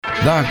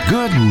The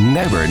Good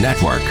Neighbor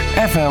Network,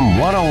 FM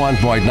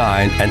 101.9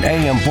 and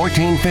AM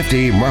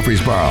 1450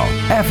 Murfreesboro,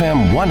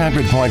 FM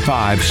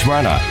 100.5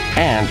 Smyrna,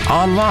 and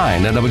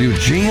online at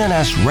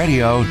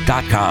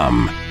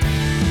WGNSradio.com.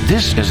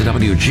 This is the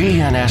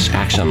WGNS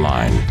Action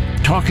Line,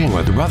 talking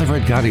with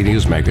Rutherford County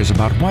newsmakers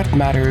about what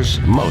matters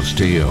most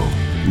to you.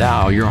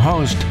 Now, your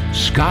host,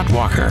 Scott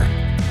Walker.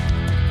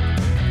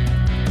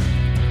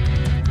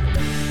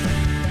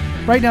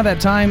 Right now, that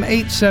time,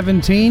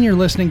 8:17. You're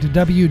listening to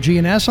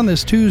WGNS on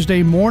this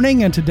Tuesday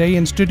morning, and today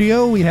in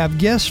studio we have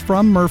guests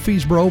from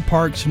Murfreesboro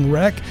Parks and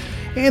Rec.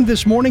 And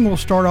this morning we'll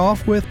start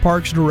off with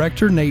Parks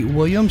Director Nate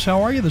Williams.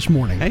 How are you this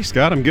morning? Hey,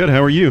 Scott. I'm good.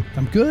 How are you?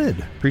 I'm good.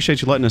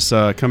 Appreciate you letting us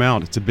come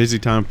out. It's a busy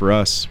time for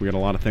us. We got a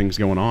lot of things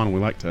going on. We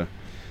like to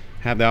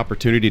have the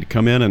opportunity to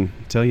come in and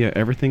tell you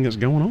everything that's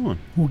going on.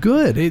 Well,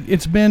 good.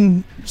 It's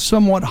been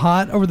somewhat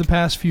hot over the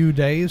past few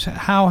days.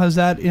 How has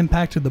that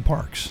impacted the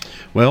parks?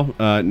 Well,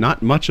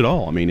 not much at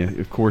all. I mean,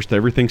 of course,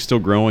 everything's still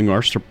growing.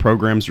 Our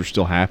programs are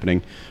still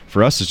happening.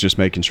 For us, it's just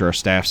making sure our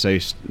staff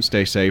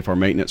stay safe, our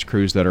maintenance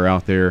crews that are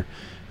out there,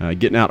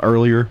 getting out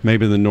earlier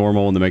maybe than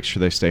normal, and to make sure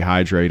they stay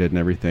hydrated and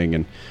everything.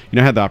 And,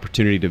 I had the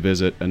opportunity to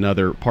visit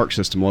another park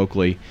system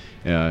locally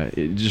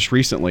just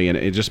recently, and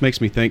it just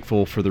makes me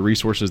thankful for the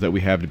resources that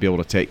we have to be able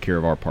to take care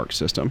of our park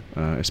system,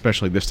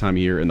 especially this time of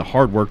year, and the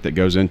hard work that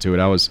goes into it.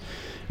 I was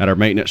at our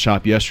maintenance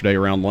shop yesterday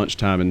around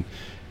lunchtime, and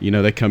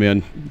they come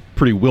in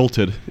pretty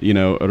wilted,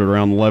 at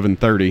around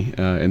 11:30,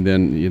 and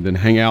then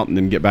hang out and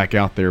then get back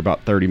out there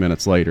about 30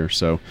 minutes later.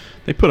 So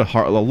they put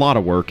a lot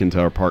of work into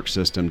our park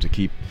system to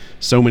keep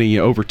so many,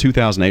 over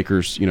 2,000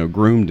 acres,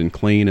 groomed and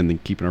clean, and then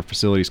keeping our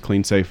facilities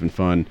clean, safe, and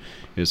fun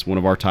is one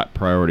of our top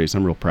priorities.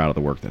 I'm real proud of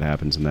the work that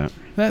happens in that.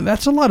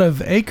 That's a lot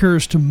of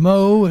acres to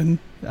mow and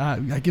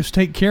I guess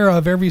take care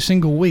of every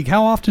single week.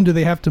 How often do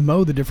they have to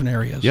mow the different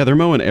areas? Yeah, they're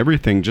mowing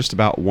everything just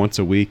about once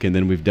a week, and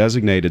then we've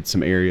designated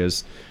some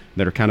areas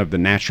that are kind of the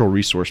natural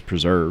resource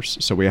preserves.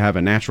 So we have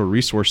a natural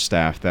resource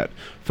staff that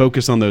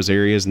focus on those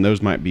areas, and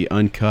those might be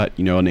uncut.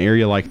 An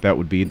area like that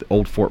would be the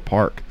Old Fort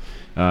Park.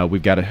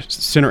 We've got a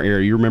center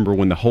area. You remember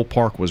when the whole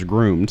park was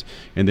groomed,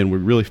 and then we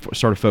really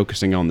started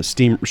focusing on the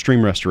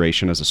stream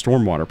restoration as a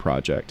stormwater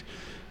project.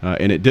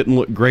 And it didn't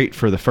look great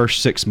for the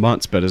first 6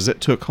 months, but as it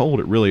took hold,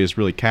 it really has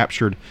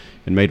captured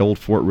and made Old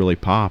Fort really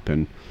pop.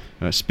 And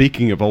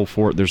speaking of Old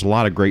Fort, there's a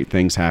lot of great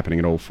things happening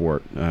at Old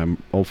Fort.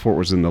 Old Fort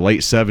was in the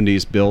late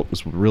 70s built. It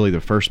was really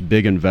the first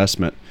big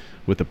investment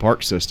with the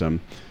park system.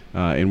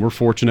 And we're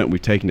fortunate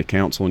we've taken to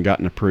council and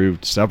gotten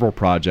approved several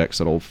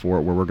projects at Old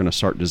Fort where we're going to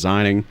start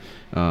designing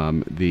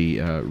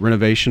the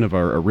renovation of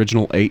our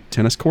original 8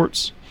 tennis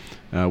courts,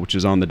 which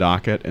is on the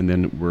docket. And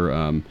then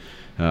we're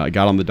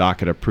got on the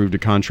docket, approved a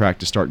contract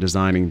to start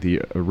designing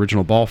the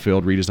original ball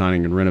field,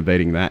 redesigning and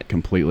renovating that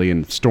completely,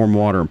 and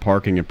stormwater and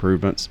parking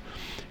improvements.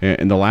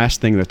 And the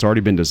last thing that's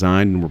already been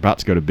designed and we're about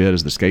to go to bid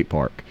is the skate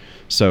park.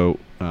 So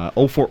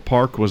Old Fort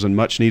Park was in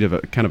much need of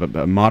a kind of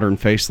a modern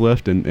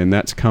facelift, and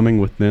that's coming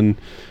within.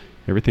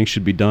 Everything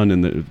should be done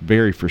in the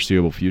very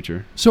foreseeable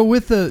future. So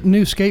with the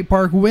new skate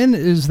park, when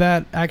is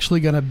that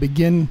actually going to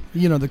begin,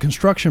 the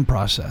construction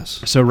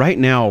process? So right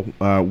now,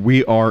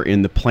 we are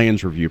in the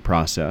plans review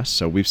process.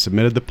 So we've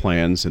submitted the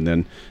plans, and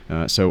then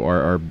so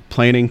our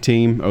planning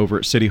team over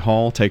at City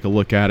Hall take a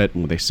look at it,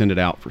 and they send it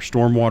out for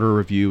stormwater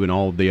review and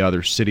all of the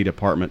other city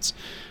departments.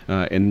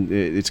 And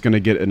it's going to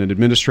get an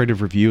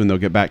administrative review, and they'll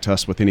get back to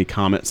us with any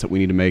comments that we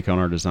need to make on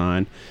our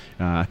design.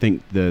 I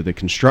think the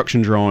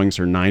construction drawings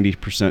are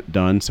 90%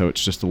 done, so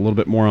it's just a little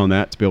bit more on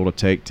that to be able to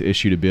take to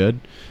issue to bid.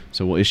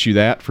 So we'll issue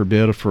that for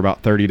bid for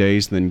about 30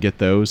 days, and then get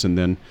those, and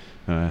then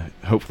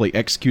hopefully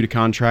execute a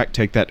contract,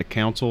 take that to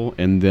council,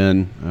 and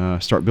then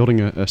start building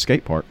a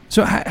skate park.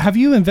 So have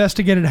you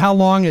investigated how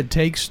long it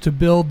takes to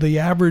build the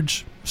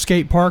average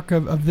skate park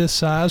of this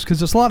size?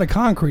 Because it's a lot of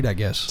concrete, I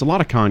guess. It's a lot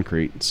of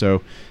concrete.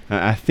 So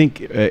I think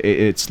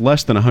it's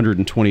less than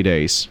 120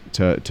 days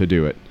to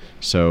do it.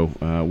 So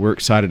we're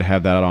excited to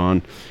have that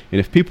on. And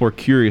if people are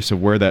curious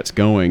of where that's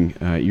going,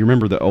 you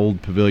remember the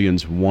old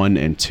pavilions 1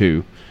 and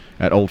 2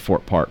 at Old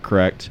Fort Park,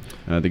 correct?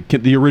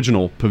 The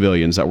original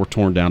pavilions that were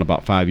torn down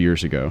about 5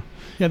 years ago.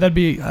 Yeah, that'd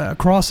be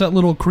across that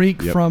little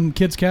creek. Yep. From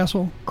Kids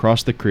Castle?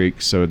 Across the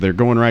creek. So they're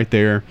going right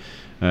there.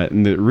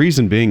 And the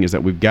reason being is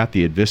that we've got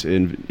the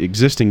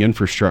existing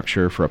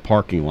infrastructure for a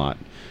parking lot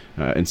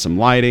and some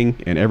lighting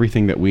and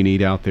everything that we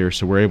need out there.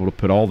 So we're able to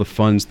put all the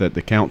funds that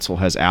the council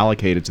has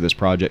allocated to this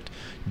project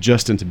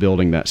just into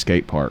building that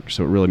skate park.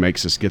 So it really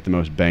makes us get the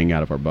most bang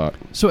out of our buck.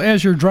 So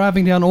as you're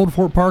driving down Old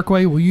Fort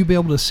Parkway, will you be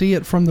able to see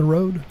it from the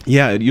road?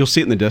 Yeah, you'll see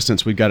it in the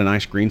distance. We've got a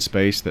nice green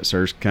space that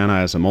serves kind of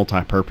as a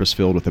multi-purpose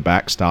field with a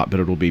backstop, but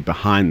it'll be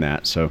behind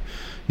that. So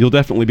you'll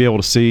definitely be able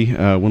to see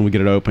when we get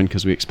it open,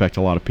 because we expect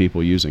a lot of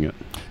people using it.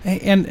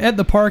 And at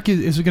the park,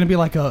 is it going to be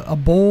like a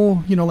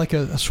bowl, like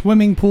a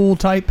swimming pool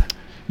type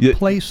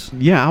place?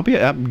 Yeah,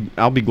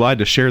 I'll be glad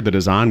to share the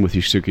design with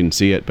you so you can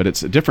see it, but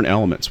it's different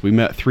elements. We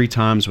met 3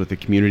 times with the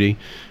community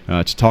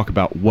to talk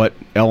about what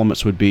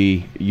elements would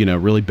be,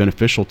 really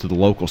beneficial to the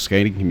local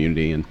skating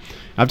community, and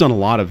I've done a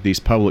lot of these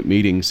public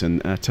meetings,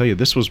 and I tell you,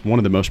 this was one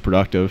of the most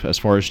productive as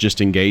far as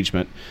just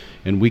engagement.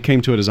 And we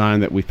came to a design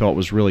that we thought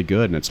was really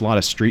good, and it's a lot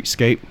of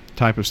streetscape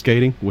type of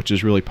skating, which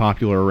is really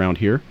popular around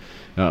here.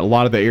 A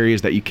lot of the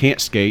areas that you can't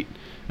skate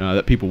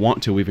that people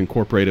want to, we've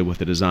incorporated with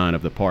the design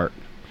of the park.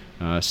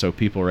 So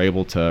people are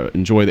able to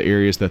enjoy the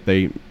areas that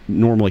they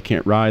normally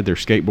can't ride their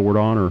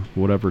skateboard on or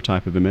whatever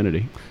type of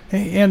amenity.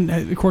 And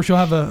of course, you'll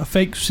have a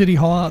fake city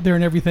hall out there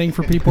and everything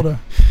for people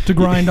to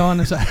grind on.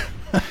 Is that?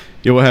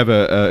 Yeah, we'll have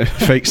a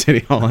fake city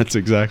hall. That's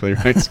exactly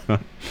right.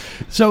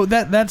 So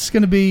that's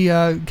going to be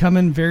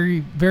coming very,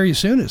 very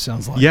soon, it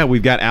sounds like. Yeah,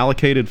 we've got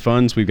allocated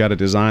funds. We've got a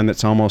design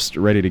that's almost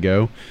ready to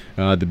go.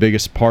 The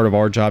biggest part of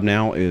our job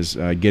now is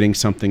getting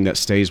something that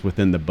stays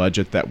within the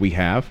budget that we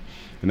have.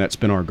 And that's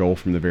been our goal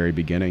from the very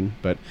beginning.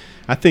 But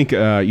I think,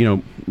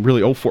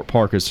 really Old Fort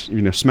Park is,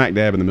 smack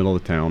dab in the middle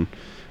of the town.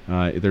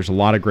 There's a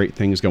lot of great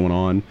things going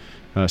on.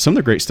 Some of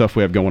the great stuff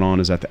we have going on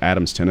is at the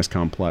Adams Tennis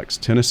Complex.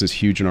 Tennis is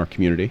huge in our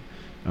community.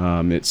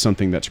 It's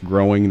something that's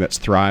growing, that's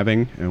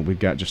thriving, and we've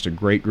got just a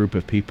great group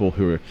of people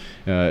who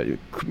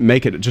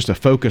make it just a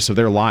focus of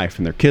their life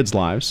and their kids'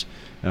 lives.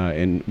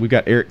 And we've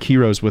got Eric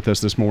Quiros with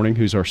us this morning,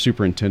 who's our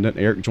superintendent.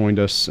 Eric joined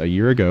us a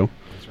year ago.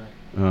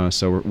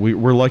 So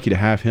we're lucky to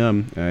have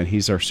him, and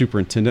he's our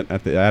superintendent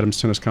at the Adams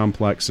Tennis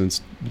Complex, and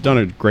has done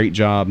a great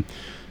job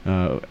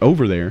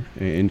over there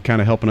and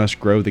kind of helping us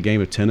grow the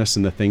game of tennis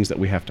and the things that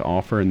we have to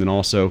offer, and then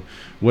also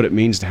what it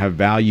means to have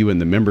value in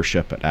the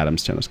membership at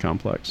Adams Tennis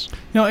Complex.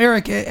 Now,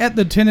 Eric, at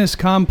the tennis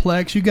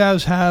complex, you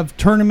guys have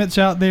tournaments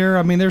out there.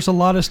 I mean, there's a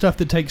lot of stuff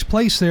that takes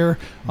place there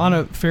on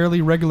a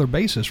fairly regular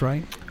basis,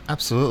 right?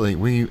 Absolutely.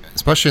 We,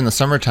 especially in the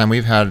summertime,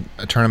 we've had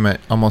a tournament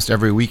almost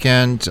every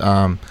weekend.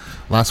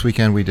 Last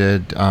weekend we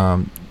did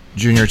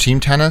junior team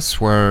tennis,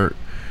 where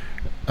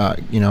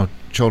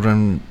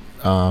children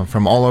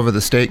from all over the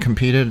state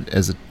competed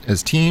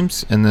as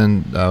teams, and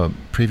then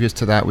previous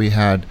to that we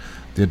had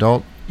the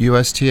adult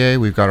USTA.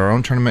 We've got our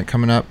own tournament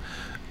coming up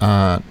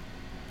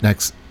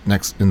next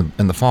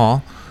in the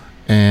fall,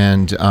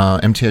 and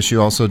MTSU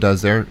also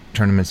does their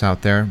tournaments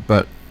out there.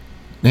 But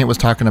Nate was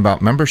talking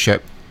about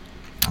membership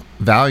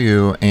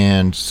value,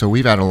 and so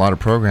we've had a lot of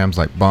programs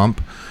like Bump,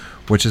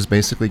 which is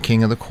basically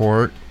King of the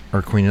Court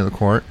or Queen of the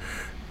Court,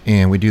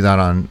 and we do that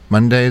on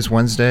Mondays,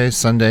 Wednesdays,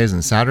 Sundays,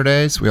 and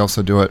Saturdays. We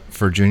also do it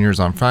for juniors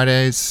on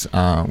Fridays.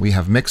 We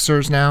have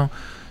mixers now,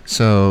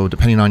 so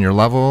depending on your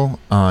level,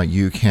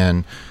 you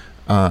can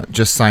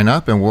just sign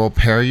up and we'll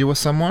pair you with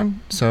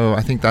someone. So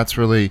I think that's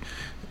really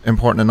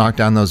important to knock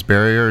down those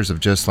barriers of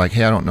just like,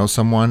 hey, I don't know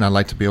someone, I'd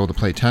like to be able to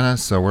play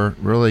tennis. So we're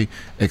really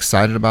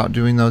excited about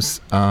doing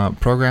those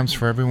programs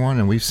for everyone,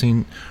 and we've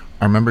seen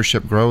our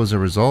membership grow as a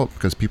result,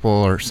 because people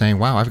are saying,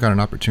 wow, I've got an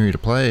opportunity to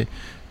play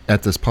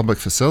at this public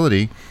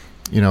facility.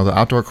 The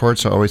outdoor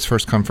courts are always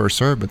first come, first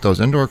serve, but those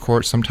indoor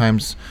courts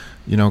sometimes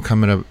are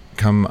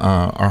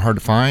hard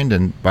to find,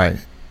 and by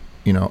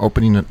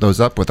opening those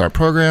up with our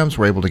programs,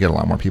 we're able to get a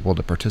lot more people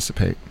to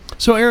participate.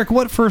 So, Eric,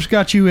 what first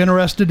got you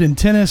interested in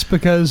tennis?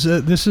 Because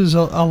this is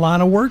a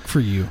line of work for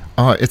you.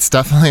 It's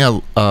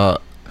definitely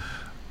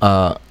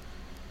a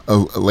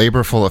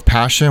labor full of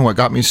passion. What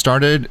got me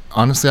started,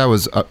 honestly, I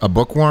was a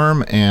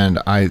bookworm, and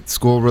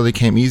school really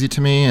came easy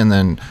to me, and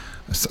then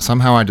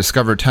somehow I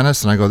discovered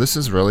tennis, and I go, this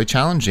is really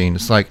challenging.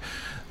 It's like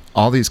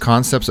all these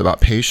concepts about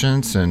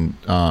patience and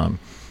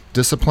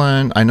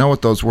discipline. I know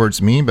what those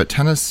words mean, but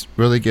tennis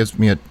really gives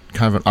me a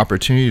kind of an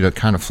opportunity to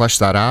kind of flesh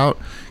that out,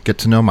 get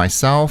to know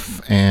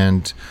myself,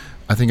 and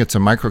I think it's a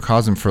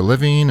microcosm for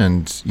living,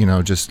 and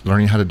just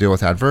learning how to deal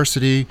with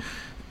adversity,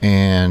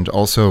 and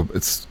also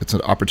it's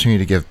an opportunity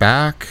to give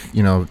back,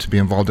 to be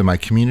involved in my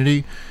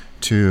community,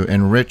 to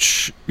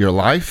enrich your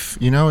life.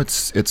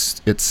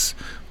 It's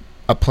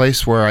a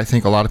place where I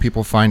think a lot of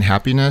people find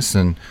happiness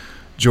and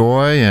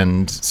joy,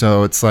 and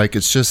so it's like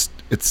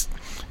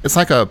it's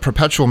like a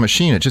perpetual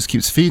machine. It just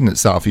keeps feeding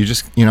itself. You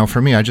just,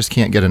 for me, I just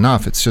can't get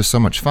enough. It's just so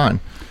much fun.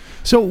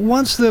 So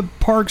once the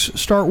parks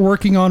start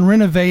working on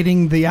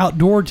renovating the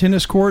outdoor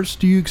tennis courts,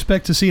 do you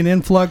expect to see an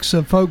influx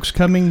of folks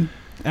coming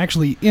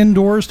actually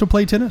indoors to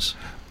play tennis?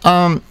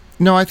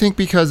 No, I think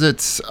because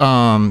it's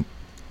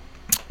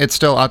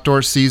still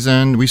outdoor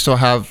season. We still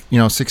have,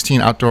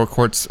 16 outdoor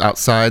courts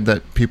outside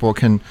that people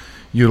can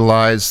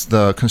utilize.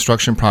 The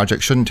construction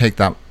project shouldn't take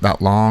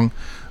that long.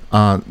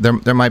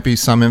 There might be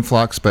some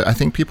influx, but I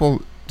think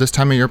people this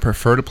time of year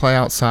prefer to play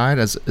outside,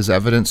 as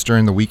evidenced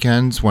during the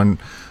weekends when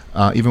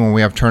even when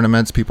we have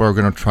tournaments, people are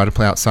going to try to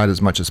play outside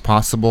as much as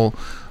possible.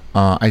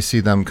 I see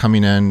them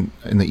coming in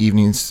the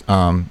evenings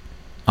on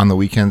the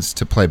weekends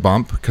to play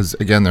Bump, because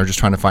again, they're just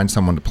trying to find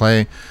someone to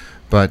play.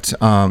 But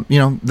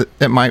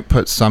it might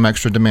put some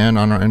extra demand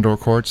on our indoor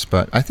courts,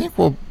 but I think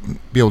we'll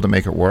be able to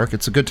make it work.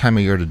 It's a good time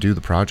of year to do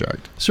the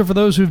project. So for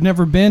those who've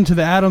never been to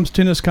the Adams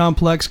Tennis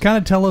Complex, kind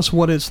of tell us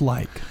what it's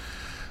like.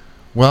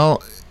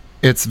 Well,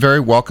 it's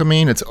very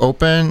welcoming. It's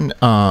open.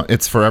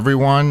 It's for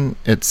everyone.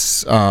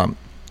 It's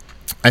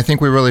I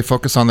think we really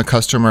focus on the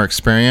customer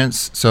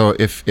experience. So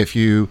if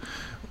you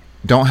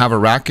don't have a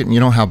racket and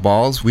you don't have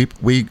balls, we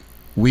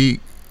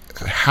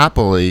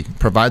happily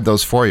provide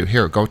those for you.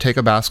 Here, go take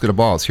a basket of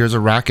balls. Here's a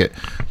racket.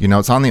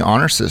 It's on the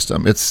honor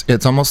system.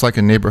 It's almost like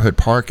a neighborhood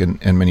park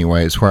in many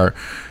ways, where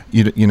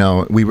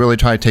we really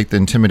try to take the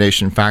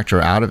intimidation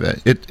factor out of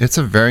it. It's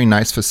a very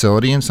nice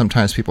facility, and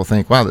sometimes people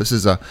think, wow,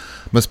 this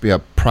must be a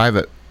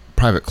private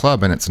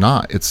club, and it's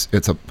not.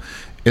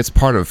 It's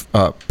part of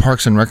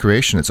Parks and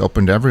Recreation. It's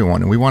open to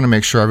everyone, and we want to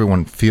make sure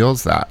everyone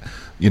feels that.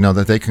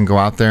 That they can go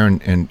out there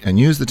and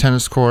use the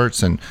tennis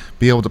courts and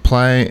be able to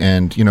play.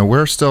 And,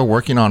 we're still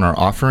working on our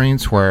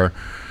offerings where,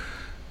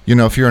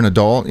 if you're an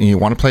adult and you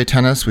want to play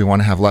tennis, we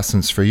want to have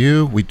lessons for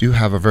you. We do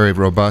have a very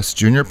robust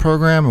junior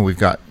program, and we've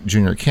got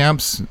junior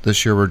camps.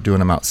 This year we're doing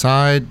them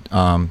outside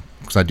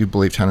because I do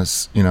believe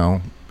tennis,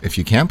 if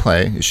you can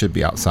play, it should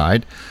be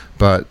outside.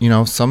 But,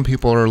 some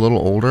people are a little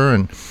older,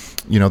 and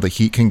the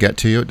heat can get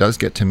to you. It does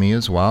get to me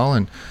as well.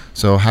 And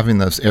so having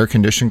those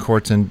air-conditioned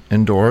courts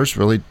indoors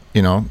really,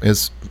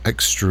 is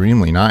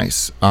extremely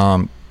nice.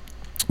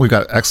 We've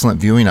got excellent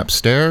viewing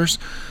upstairs.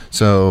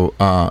 So,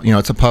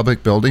 it's a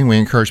public building. We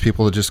encourage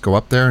people to just go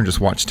up there and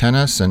just watch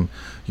tennis. And,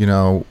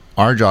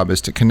 our job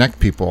is to connect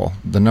people.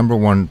 The number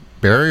one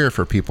barrier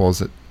for people is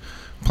that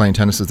playing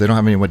tennis is they don't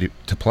have anybody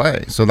to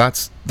play. So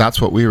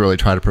that's what we really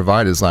try to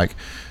provide is like,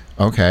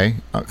 okay,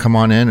 come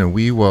on in and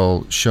we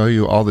will show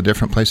you all the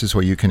different places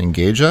where you can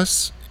engage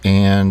us.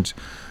 And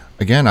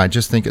again, I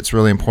just think it's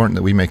really important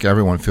that we make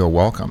everyone feel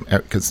welcome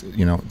because,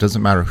 it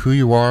doesn't matter who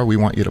you are. We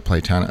want you to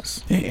play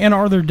tennis. And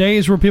are there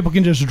days where people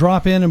can just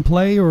drop in and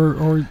play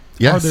or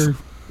yes.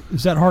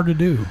 Is that hard to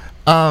do?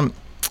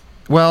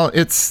 Well,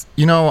 it's,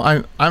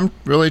 I'm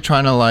really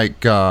trying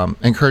to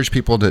encourage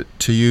people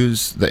to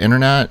use the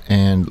internet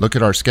and look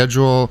at our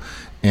schedule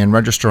and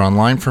register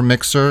online for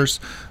mixers.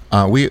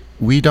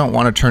 We don't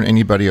want to turn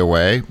anybody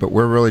away, but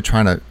we're really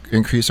trying to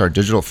increase our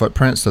digital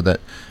footprint so that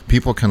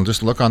people can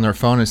just look on their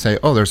phone and say,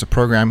 oh, there's a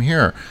program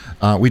here.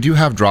 We do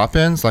have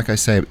drop-ins, like I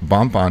say,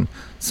 bump on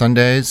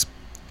Sundays,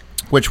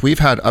 which we've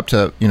had up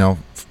to,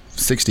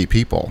 60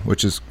 people,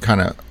 which is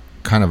kind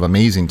of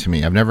amazing to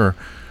me. I've never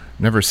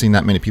seen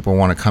that many people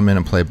want to come in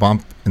and play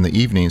bump in the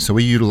evening. So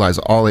we utilize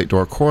all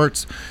 8-door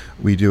courts.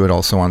 We do it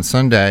also on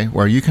Sunday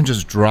where you can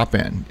just drop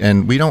in,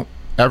 and we don't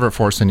ever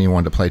force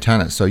anyone to play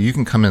tennis. So you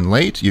can come in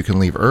late, you can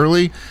leave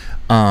early,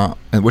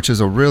 which is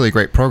a really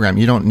great program.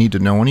 You don't need to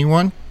know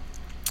anyone.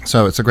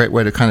 So it's a great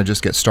way to kind of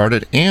just get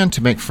started and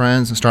to make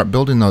friends and start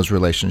building those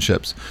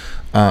relationships.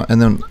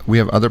 And then we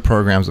have other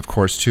programs, of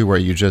course, too, where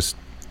you just,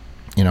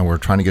 we're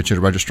trying to get you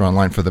to register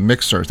online for the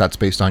mixers. That's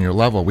based on your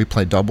level. We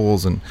play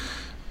doubles and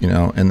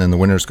then the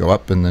winners go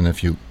up. And then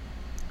if you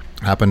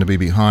happen to be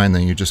behind,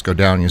 then you just go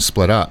down and you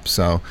split up.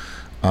 So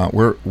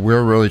we're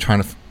really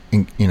trying to,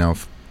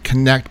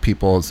 connect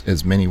people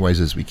as many ways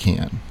as we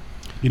can.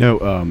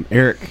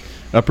 Eric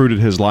uprooted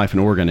his life in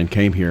Oregon and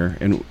came here,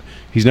 and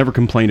he's never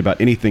complained about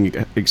anything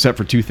except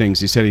for two things.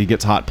 He said he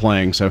gets hot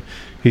playing, so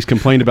he's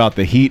complained about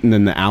the heat and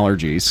then the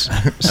allergies.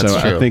 So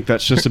true. I think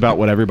that's just about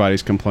what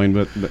everybody's complained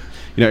with. But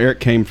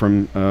Eric came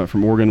from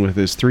Oregon with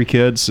his 3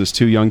 kids, his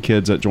 2 young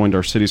kids that joined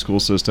our city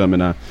school system,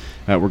 and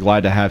we're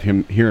glad to have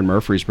him here in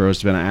Murfreesboro.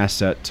 It's been an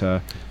asset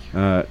to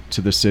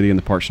the city and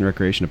the Parks and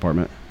Recreation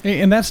Department.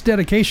 And that's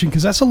dedication,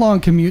 because that's a long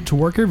commute to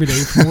work every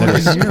day from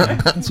Oregon to here.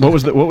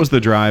 What was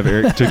the drive,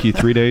 Eric? It took you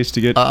 3 days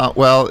to get?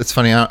 Well, it's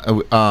funny.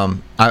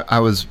 I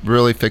was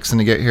really fixing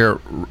to get here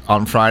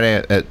on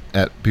Friday at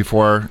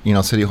before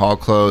City Hall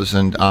closed,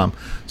 and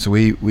so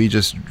we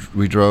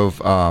drove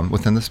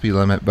within the speed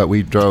limit, but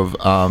we drove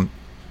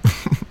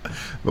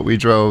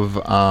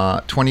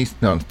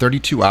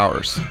 32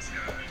 hours.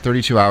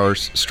 32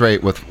 hours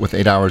straight with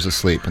 8 hours of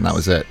sleep, and that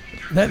was it.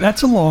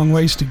 That's a long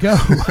ways to go.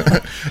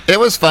 It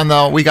was fun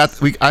though.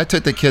 I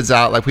took the kids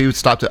out. Like we would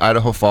stop at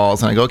Idaho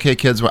Falls, and I go, "Okay,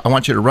 kids, I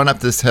want you to run up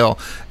this hill."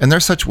 And they're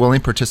such willing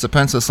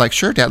participants. It's like,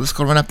 "Sure, Dad, let's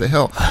go run up the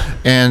hill."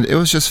 And it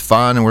was just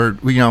fun. And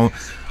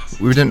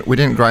we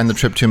didn't grind the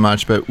trip too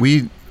much, but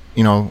we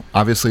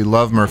obviously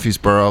love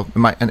Murfreesboro.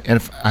 And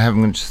if I'm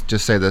going to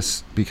just say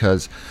this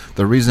because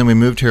the reason we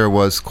moved here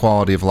was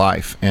quality of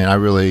life, and I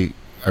really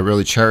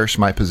cherish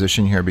my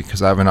position here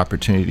because I have an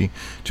opportunity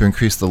to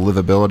increase the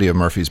livability of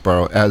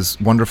Murfreesboro. As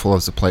wonderful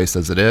as a place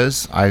as it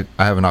is, I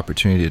have an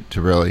opportunity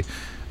to really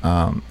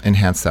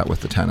enhance that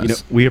with the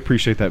tennis. We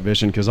appreciate that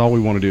vision because all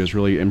we want to do is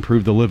really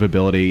improve the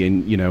livability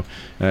and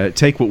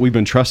take what we've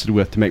been trusted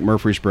with to make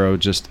Murfreesboro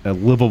just a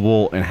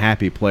livable and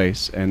happy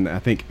place. And I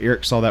think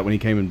Eric saw that when he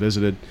came and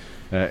visited.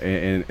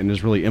 And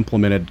has really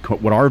implemented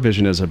what our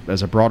vision is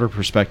as a broader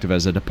perspective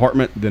as a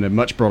department, then a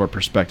much broader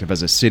perspective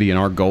as a city, and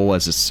our goal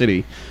as a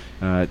city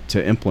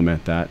to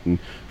implement that. And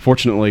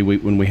fortunately,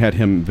 when we had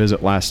him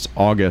visit last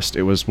August,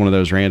 it was one of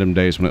those random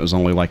days when it was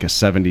only like a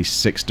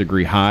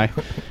 76-degree high.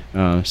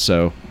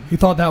 So you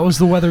thought that was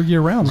the weather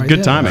year round, right?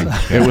 Good timing.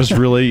 It was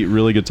really,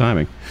 really good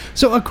timing.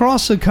 So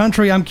across the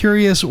country, I'm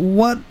curious,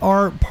 what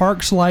are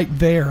parks like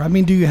there? I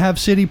mean, do you have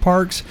city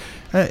parks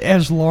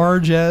as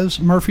large as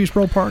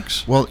Murfreesboro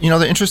Parks? Well,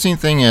 the interesting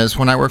thing is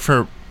when I worked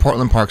for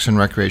Portland Parks and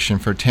Recreation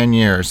for 10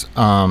 years,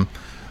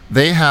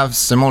 they have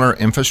similar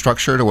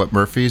infrastructure to what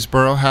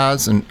Murfreesboro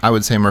has, and I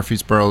would say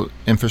Murfreesboro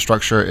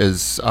infrastructure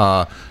is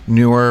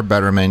newer,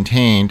 better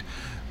maintained,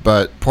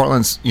 but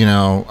Portland's,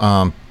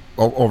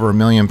 over 1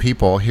 million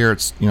people. Here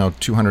it's,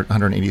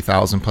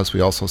 180,000, plus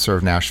we also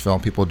serve Nashville.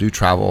 People do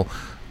travel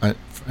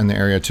in the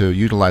area to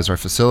utilize our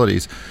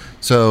facilities.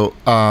 So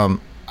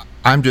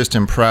I'm just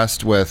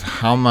impressed with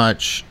how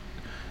much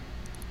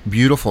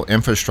beautiful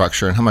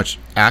infrastructure and how much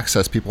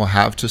access people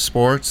have to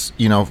sports,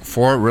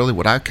 for really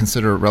what I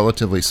consider a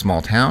relatively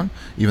small town,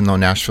 even though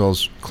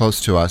Nashville's close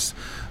to us.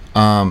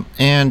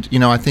 And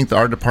I think the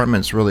art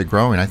department is really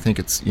growing. I think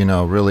it's,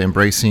 really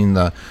embracing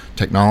the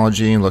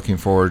technology and looking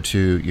forward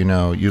to,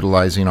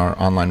 utilizing our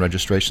online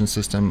registration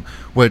system,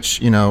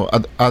 which,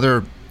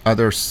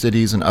 other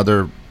cities and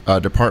other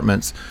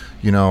departments,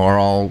 are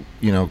all,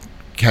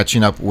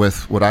 catching up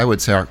with what I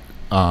would say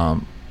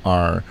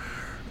are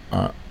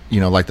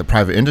like the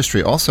private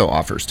industry also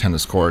offers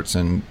tennis courts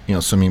and,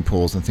 swimming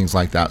pools and things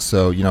like that.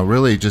 So,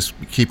 really just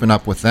keeping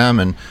up with them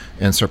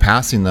and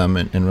surpassing them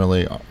and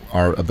really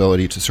our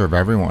ability to serve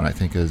everyone, I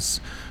think is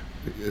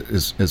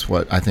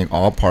what I think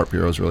all park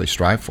bureaus really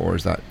strive for,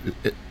 is that,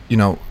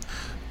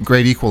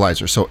 great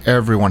equalizer, so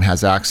everyone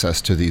has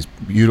access to these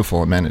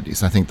beautiful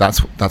amenities. I think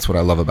that's what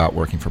I love about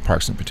working for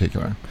parks in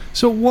particular.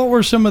 So what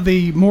were some of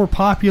the more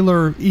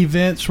popular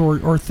events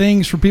or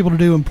things for people to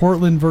do in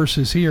Portland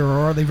versus here, or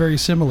are they very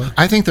similar?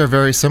 I think they're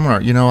very similar.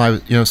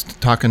 I was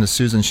talking to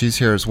Susan, she's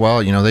here as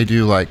well. They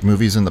do like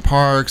movies in the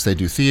parks, they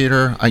do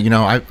theater.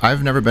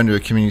 I've never been to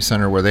a community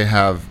center where they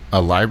have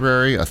a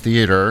library, a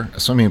theater, a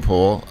swimming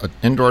pool, an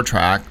indoor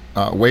track,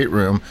 weight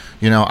room.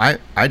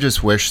 I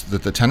just wish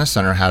that the tennis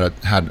center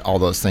had all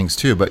those things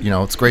too. But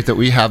it's great that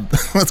we have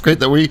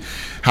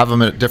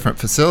them at different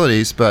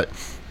facilities. But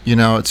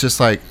it's just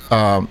like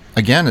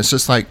again, it's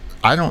just like,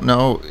 I don't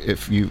know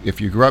if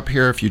you grew up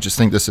here, if you just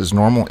think this is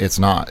normal. It's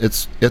not.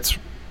 It's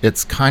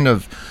kind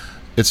of,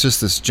 it's just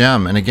this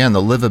gem. And again,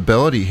 the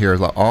livability here,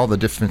 all the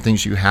different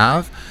things you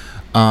have.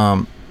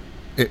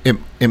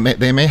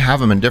 They may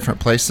have them in different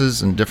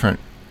places and different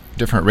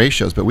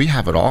ratios, but we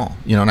have it all,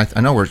 and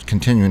I know we're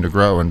continuing to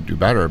grow and do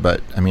better,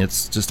 but I mean,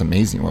 it's just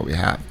amazing what we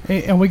have.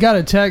 And we got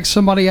a text,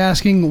 somebody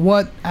asking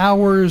what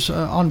hours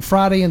on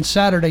Friday and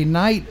Saturday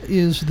night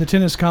is the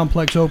tennis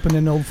complex open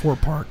in Old Fort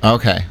Park?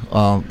 Okay,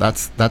 well,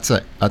 that's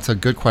a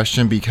good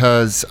question,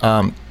 because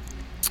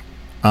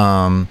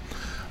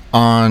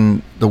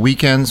on the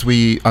weekends,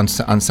 on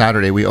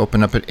Saturday we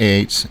open up at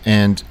 8,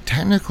 and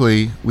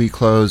technically we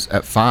close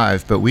at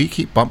 5, but we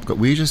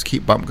just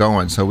keep bump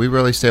going. So we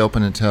really stay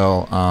open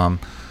until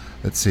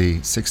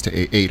 6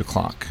 to 8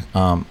 o'clock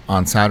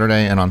on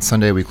Saturday, and on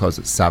Sunday we close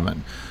at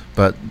 7.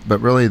 But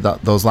really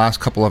those last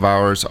couple of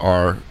hours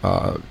are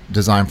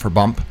designed for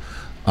bump,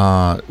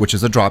 which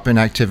is a drop-in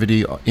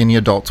activity. Any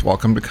adult's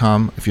welcome to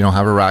come. If you don't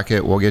have a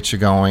racket, we'll get you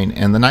going.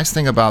 And the nice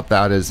thing about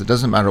that is it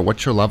doesn't matter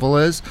what your level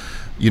is.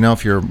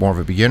 If you're more of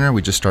a beginner,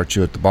 we just start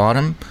you at the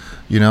bottom,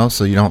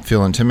 so you don't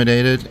feel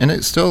intimidated. And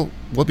it still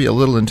will be a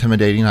little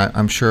intimidating,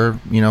 I'm sure,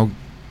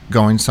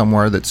 going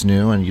somewhere that's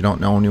new and you don't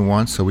know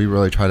anyone. So we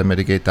really try to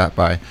mitigate that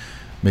by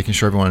making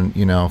sure everyone,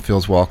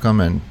 feels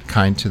welcome and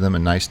kind to them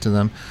and nice to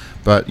them.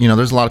 But,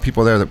 there's a lot of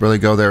people there that really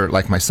go there,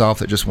 like myself,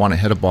 that just want to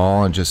hit a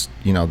ball and just,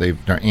 they're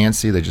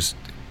antsy. They just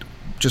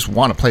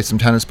want to play some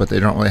tennis, but they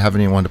don't really have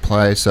anyone to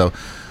play. So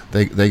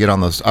they get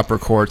on those upper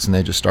courts and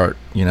they just start,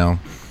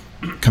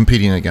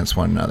 competing against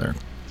one another.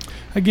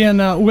 Again,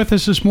 with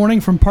us this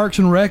morning from Parks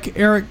and Rec,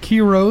 Eric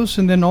Quiros,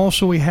 and then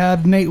also we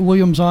had Nate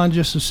Williams on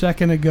just a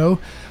second ago.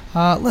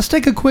 Let's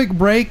take a quick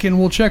break and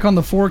we'll check on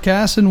the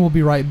forecast and we'll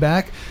be right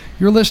back.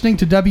 You're listening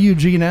to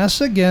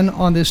WGNS again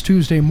on this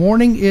Tuesday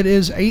morning. It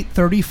is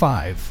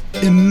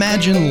 8:35.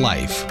 Imagine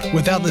life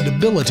without the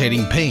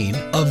debilitating pain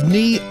of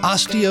knee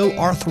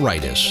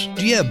osteoarthritis.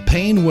 Do you have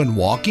pain when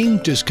walking,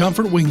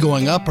 discomfort when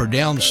going up or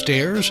down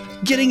stairs,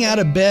 getting out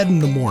of bed in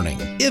the morning?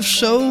 If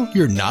so,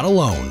 you're not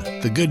alone.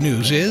 The good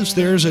news is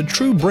there's a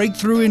true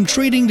breakthrough in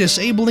treating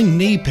disabling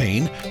knee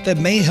pain that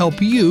may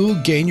help you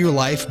gain your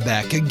life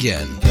back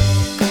again.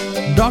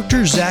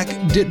 Dr. Zach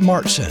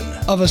Dittmartson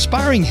of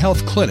Aspiring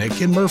Health Clinic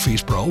in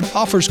Murfreesboro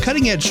offers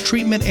cutting-edge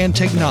treatment and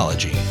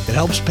technology that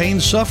helps pain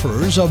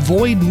sufferers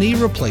avoid knee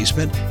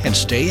replacement and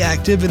stay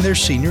active in their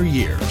senior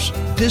years.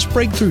 This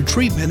breakthrough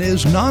treatment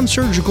is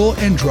non-surgical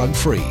and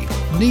drug-free.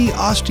 Knee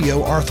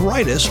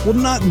osteoarthritis will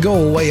not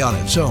go away on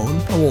its own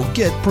and will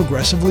get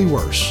progressively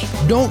worse.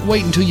 Don't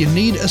wait until you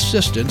need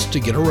assistance to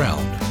get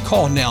around.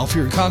 Call now for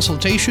your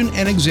consultation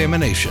and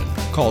examination.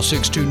 Call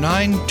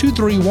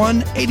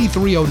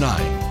 629-231-8309.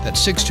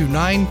 That's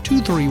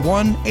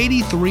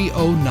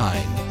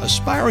 629-231-8309.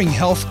 Aspiring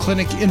Health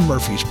Clinic in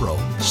Murfreesboro.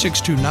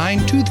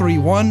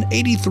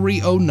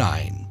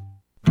 629-231-8309.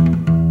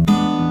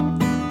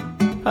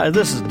 Hi,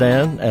 this is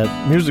Dan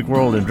at Music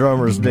World and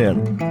Drummers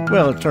Den.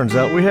 Well, it turns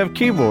out we have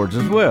keyboards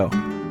as well.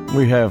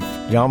 We have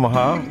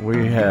Yamaha,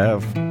 we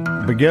have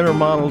beginner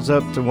models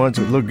up to ones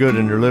that look good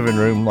in your living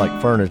room like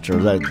furniture,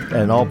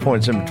 and all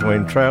points in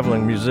between,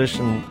 traveling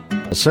musician,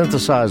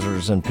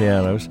 synthesizers and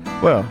pianos.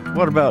 Well,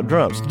 what about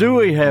drums? Do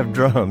we have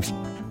drums?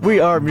 We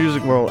are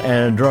Music World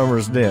and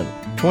Drummers Den,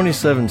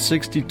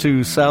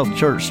 2762 South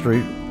Church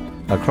Street,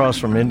 across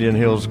from Indian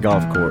Hills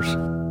Golf Course.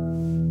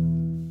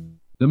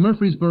 The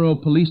Murfreesboro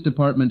Police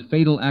Department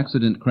Fatal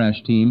Accident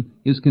Crash Team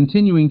is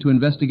continuing to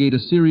investigate a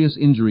serious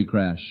injury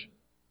crash.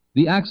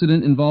 The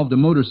accident involved a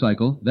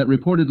motorcycle that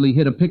reportedly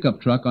hit a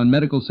pickup truck on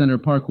Medical Center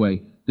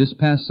Parkway this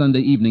past Sunday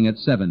evening at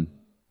 7.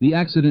 The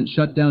accident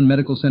shut down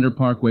Medical Center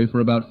Parkway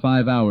for about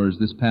 5 hours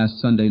this past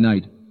Sunday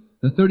night.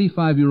 The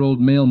 35-year-old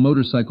male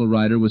motorcycle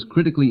rider was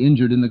critically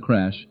injured in the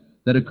crash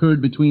that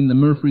occurred between the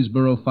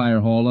Murfreesboro Fire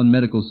Hall on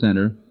Medical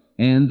Center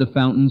and the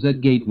fountains at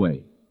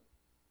Gateway.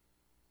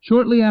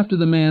 Shortly after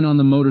the man on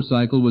the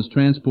motorcycle was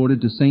transported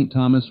to St.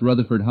 Thomas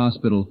Rutherford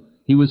Hospital,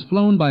 he was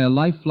flown by a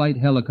Life Flight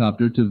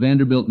helicopter to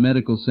Vanderbilt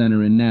Medical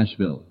Center in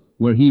Nashville,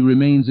 where he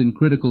remains in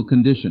critical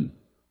condition.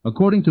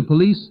 According to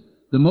police,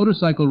 the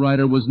motorcycle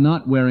rider was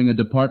not wearing a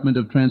Department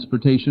of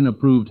Transportation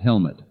approved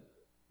helmet.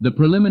 The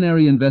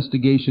preliminary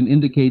investigation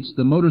indicates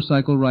the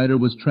motorcycle rider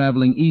was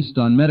traveling east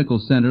on Medical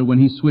Center when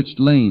he switched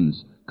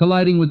lanes,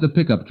 colliding with the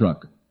pickup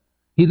truck.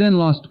 He then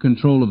lost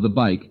control of the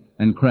bike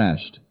and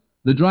crashed.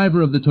 The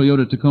driver of the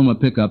Toyota Tacoma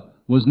pickup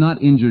was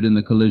not injured in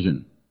the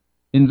collision.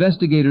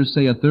 Investigators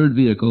say a third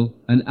vehicle,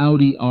 an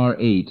Audi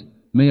R8,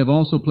 may have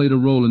also played a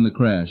role in the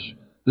crash.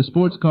 The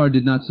sports car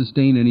did not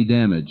sustain any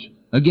damage.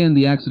 Again,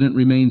 the accident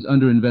remains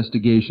under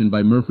investigation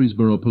by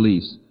Murfreesboro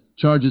Police.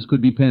 Charges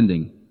could be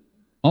pending.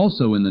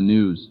 Also in the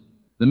news,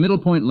 the Middle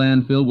Point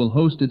landfill will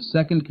host its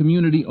second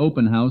community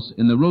open house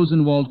in the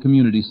Rosenwald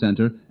Community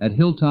Center at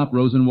Hilltop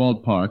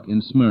Rosenwald Park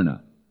in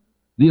Smyrna.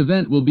 The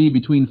event will be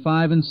between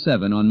 5 and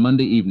 7 on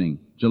Monday evening,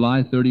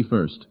 July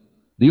 31st.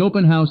 The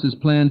open house is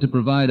planned to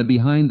provide a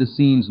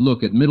behind-the-scenes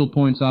look at Middle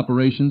Point's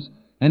operations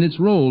and its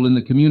role in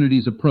the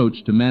community's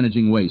approach to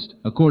managing waste,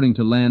 according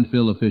to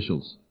landfill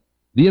officials.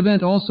 The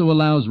event also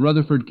allows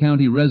Rutherford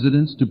County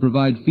residents to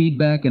provide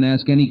feedback and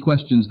ask any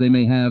questions they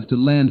may have to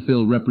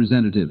landfill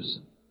representatives.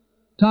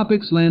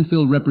 Topics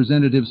landfill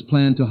representatives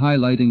plan to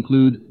highlight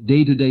include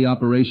day-to-day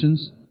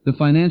operations, the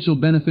financial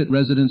benefit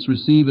residents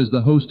receive as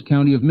the host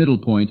county of Middle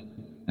Point,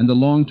 and the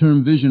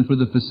long-term vision for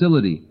the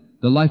facility,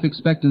 the life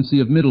expectancy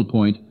of Middle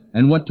Point,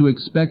 and what to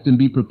expect and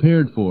be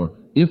prepared for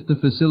if the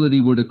facility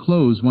were to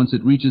close once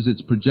it reaches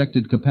its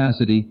projected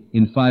capacity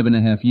in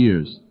 5.5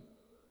 years.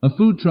 A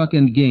food truck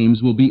and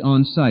games will be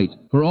on site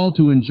for all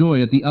to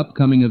enjoy at the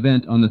upcoming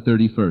event on the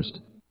 31st.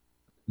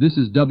 This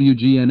is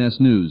WGNS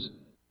News.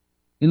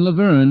 In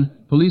Laverne,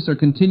 police are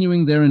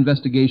continuing their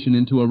investigation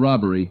into a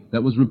robbery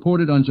that was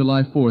reported on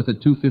July 4th at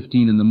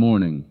 2:15 in the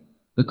morning.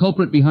 The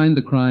culprit behind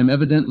the crime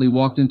evidently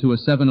walked into a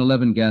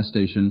 7-Eleven gas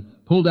station,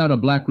 pulled out a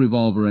black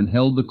revolver, and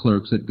held the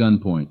clerks at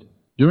gunpoint.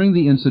 During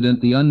the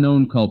incident, the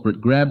unknown culprit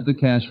grabbed the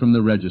cash from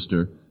the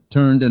register,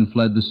 turned, and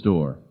fled the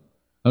store.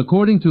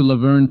 According to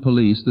Laverne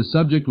police, the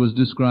subject was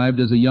described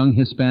as a young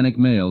Hispanic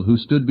male who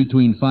stood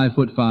between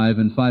 5'5"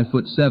 and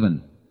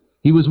 5'7".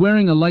 He was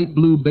wearing a light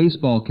blue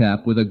baseball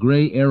cap with a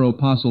gray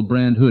Aeropostale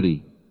brand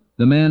hoodie.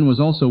 The man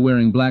was also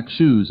wearing black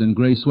shoes and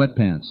gray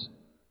sweatpants.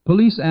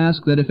 Police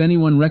ask that if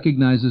anyone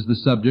recognizes the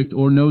subject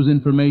or knows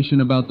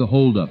information about the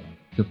holdup,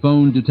 to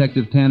phone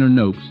Detective Tanner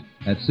Noakes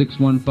at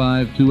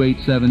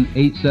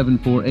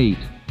 615-287-8748.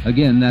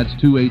 Again, that's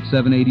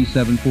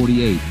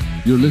 287-8748.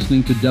 You're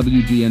listening to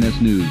WGNS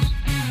News.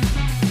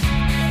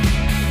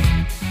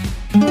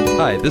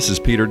 Hi, this is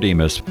Peter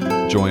Demas.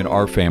 Join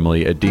our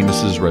family at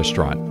Demas's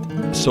Restaurant.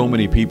 So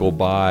many people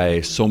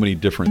buy so many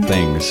different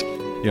things.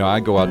 You know,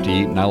 I go out to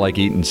eat and I like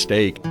eating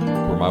steak,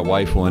 where my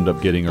wife will end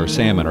up getting our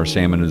salmon. Our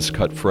salmon is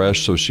cut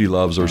fresh, so she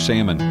loves our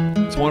salmon.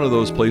 It's one of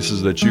those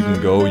places that you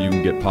can go, you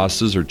can get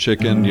pastas or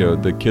chicken, you know,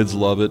 the kids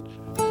love it.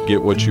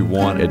 Get what you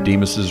want at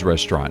Demas's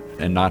Restaurant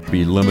and not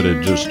be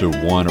limited just to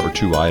 1 or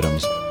 2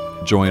 items.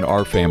 Join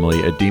our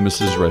family at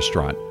Demas's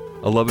Restaurant,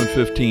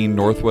 1115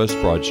 Northwest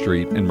Broad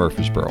Street in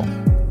Murfreesboro.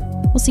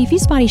 We'll see a few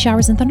spotty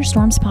showers and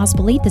thunderstorms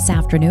possible late this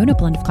afternoon. A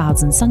blend of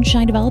clouds and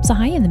sunshine develops, a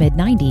high in the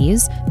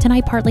mid-90s.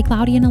 Tonight, partly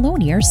cloudy and a low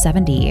near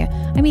 70.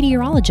 I'm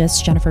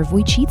meteorologist Jennifer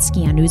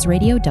Wojcicki on News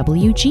Radio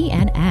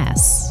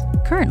WGNS.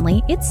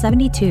 Currently, it's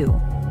 72.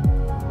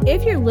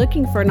 If you're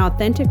looking for an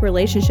authentic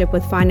relationship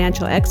with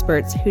financial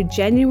experts who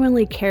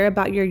genuinely care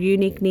about your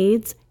unique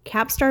needs,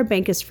 Capstar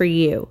Bank is for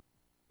you.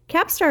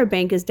 Capstar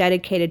Bank is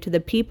dedicated to the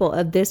people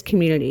of this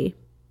community.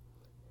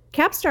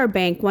 Capstar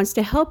Bank wants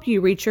to help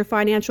you reach your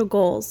financial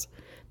goals.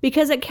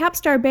 Because at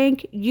Capstar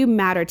Bank, you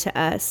matter to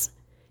us.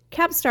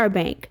 Capstar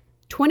Bank,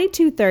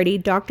 2230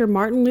 Dr.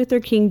 Martin Luther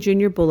King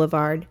Jr.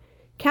 Boulevard,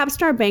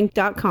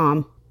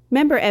 capstarbank.com.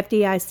 Member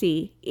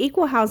FDIC,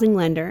 Equal Housing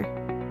Lender.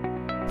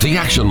 The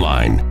Action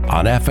Line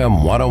on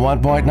FM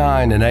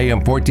 101.9 and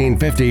AM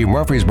 1450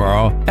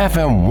 Murfreesboro,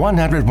 FM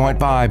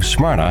 100.5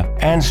 Smyrna,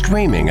 and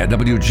streaming at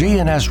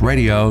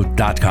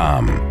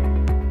WGNSradio.com.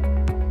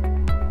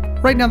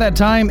 Right now that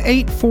time,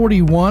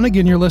 8:41.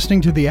 Again, you're listening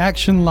to The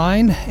Action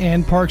Line,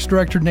 and Parks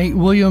Director Nate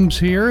Williams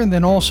here, and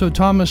then also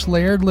Thomas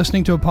Laird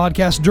listening to a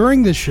podcast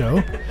during this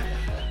show.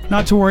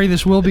 Not to worry,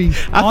 this will be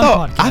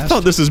on podcast. I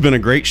thought this has been a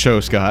great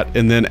show, Scott,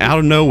 and then out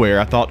of nowhere,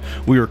 I thought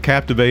we were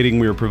captivating,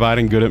 we were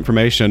providing good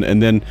information,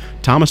 and then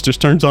Thomas just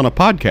turns on a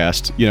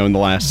podcast, in the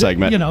last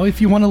segment.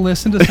 If you want to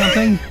listen to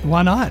something,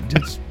 why not?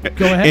 Just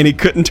go ahead. And he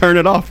couldn't turn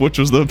it off, which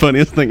was the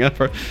funniest thing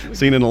I've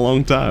seen in a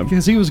long time.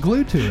 Because he was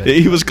glued to it.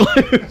 He was glued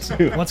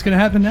to it. What's going to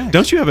happen next?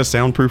 Don't you have a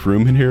soundproof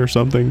room in here or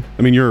something?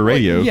 I mean, you're a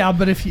radio. Well, yeah,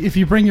 but if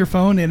you bring your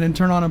phone in and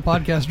turn on a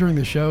podcast during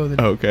the show, that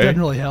doesn't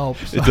really help.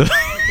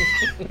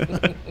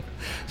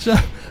 So.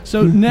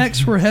 So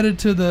next we're headed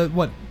to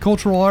the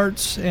cultural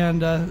arts,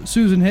 and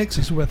Susan Hicks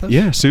is with us.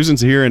 Yeah,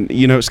 Susan's here,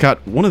 and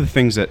Scott, one of the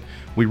things that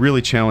we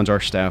really challenge our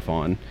staff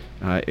on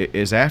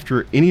is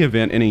after any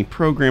event, any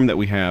program that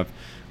we have,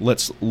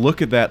 let's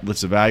look at that,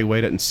 let's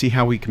evaluate it, and see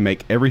how we can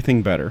make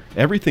everything better.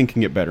 Everything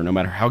can get better, no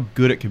matter how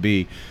good it could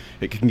be.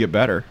 It can get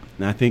better.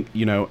 And I think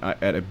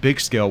at a big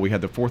scale, we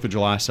had the 4th of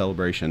July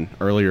celebration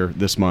earlier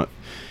this month.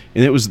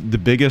 And it was the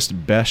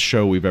biggest, best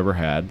show we've ever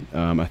had.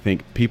 I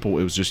think it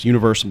was just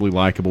universally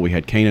likable. We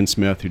had Kanan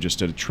Smith, who just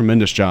did a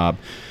tremendous job.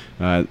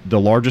 The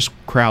largest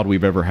crowd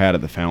we've ever had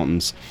at the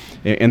fountains.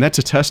 And that's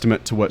a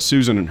testament to what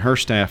Susan and her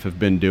staff have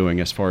been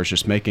doing as far as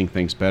just making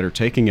things better,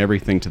 taking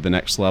everything to the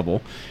next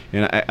level.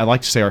 And I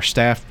like to say our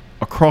staff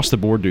across the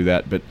board do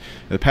that, but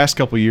the past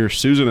couple of years,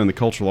 Susan and the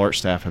cultural arts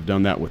staff have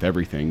done that with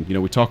everything.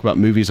 We talk about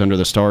Movies Under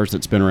the Stars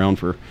that's been around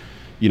for,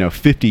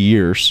 50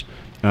 years.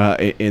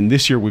 And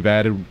this year we've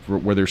added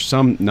where there's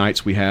some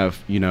nights we have,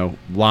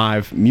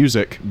 live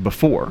music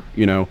before,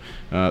 she's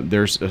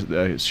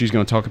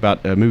going to talk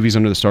about Movies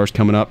Under the Stars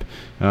coming up.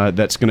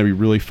 That's going to be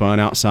really fun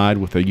outside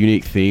with a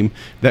unique theme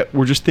that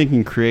we're just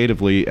thinking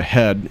creatively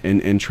ahead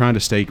and trying to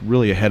stay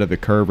really ahead of the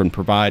curve and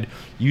provide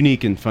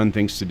unique and fun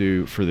things to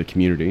do for the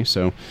community.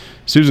 So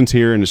Susan's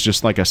here, and it's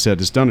just, like I said,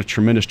 has done a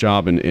tremendous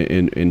job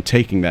in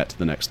taking that to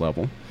the next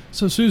level.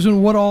 So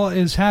Susan, what all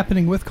is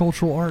happening with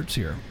cultural arts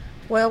here?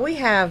 Well, we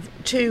have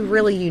 2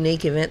 really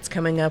unique events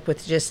coming up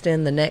with just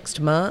in the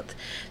next month.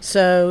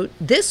 So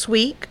this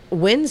week,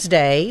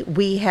 Wednesday,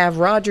 we have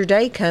Roger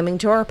Day coming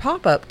to our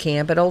pop-up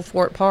camp at Old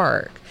Fort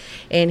Park.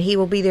 And he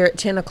will be there at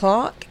 10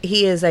 o'clock.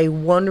 He is a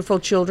wonderful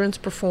children's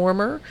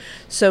performer.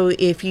 So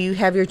if you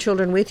have your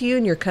children with you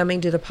and you're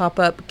coming to the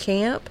pop-up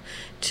camp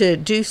to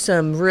do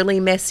some really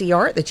messy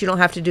art that you don't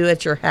have to do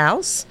at your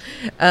house,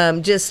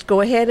 just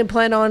go ahead and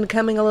plan on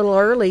coming a little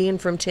early,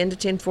 and from 10 to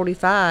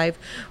 10:45,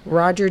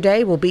 Roger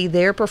Day will be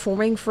there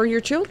performing for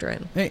your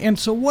children. And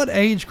so what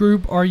age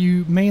group are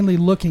you mainly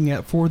looking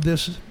at for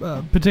this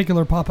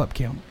particular pop-up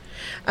camp?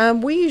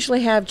 We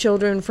usually have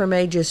children from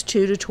ages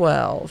 2 to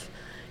 12.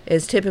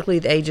 Is typically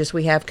the ages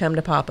we have come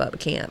to pop-up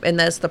camp, and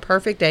that's the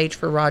perfect age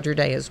for Roger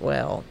Day as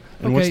well.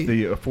 And what's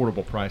the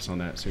affordable price on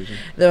that, Susan?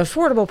 The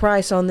affordable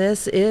price on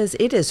this is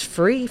it is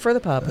free for the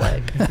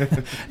public.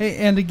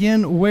 And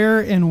again,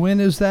 where and when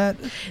is that?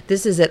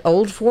 This is at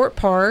Old Fort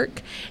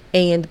Park,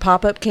 and the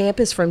pop-up camp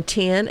is from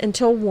 10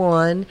 until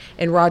 1,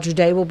 and Roger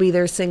Day will be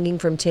there singing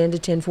from 10 to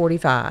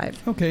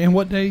 10:45. Okay, and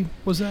what day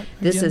was that again?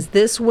 This is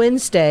this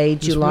Wednesday,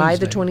 July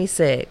the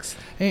 26th.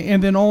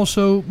 And then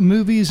also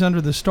Movies Under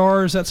the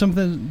Stars. That's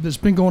something that's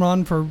been going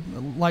on for,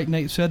 like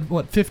Nate said,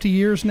 50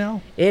 years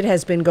now? It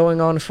has been going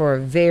on for a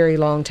very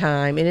long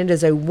time, and it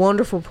is a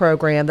wonderful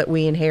program that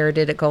we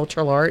inherited at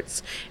Cultural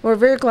Arts. And we're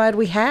very glad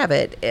we have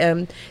it.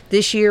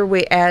 This year,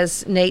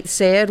 as Nate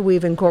said,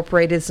 we've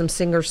incorporated some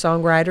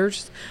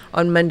singer-songwriters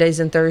on Mondays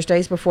and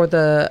Thursdays before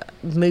the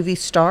movie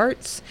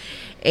starts.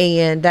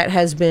 And that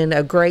has been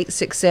a great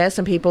success,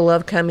 and people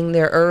love coming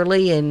there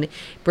early and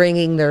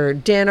bringing their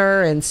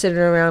dinner and sitting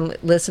around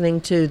listening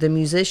to the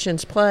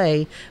musicians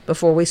play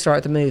before we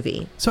start the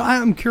movie. So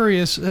I'm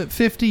curious,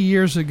 50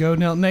 years ago,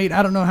 now Nate,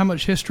 I don't know how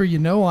much history you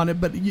know on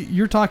it, but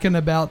you're talking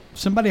about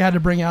somebody had to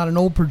bring out an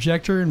old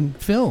projector and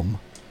film.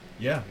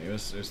 Yeah, it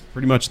was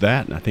pretty much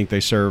that. And I think they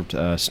served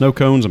snow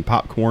cones and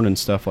popcorn and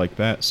stuff like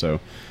that.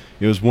 So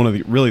it was one of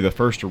the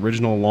first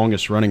original,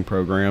 longest running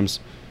programs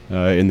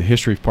in the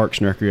history of Parks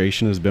and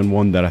Recreation. Has been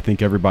one that I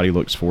think everybody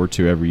looks forward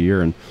to every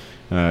year. And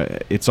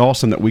it's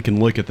awesome that we can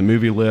look at the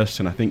movie list,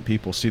 and I think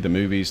people see the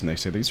movies and they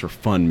say, these are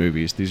fun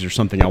movies. These are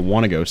something I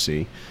want to go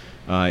see.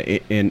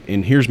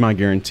 And here's my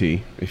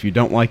guarantee. If you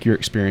don't like your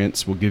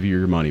experience, we'll give you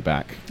your money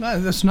back.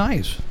 That's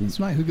nice. It's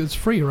nice. It's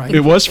free, right?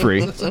 It was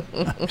free.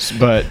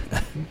 But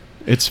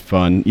it's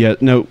fun. Yeah,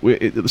 no,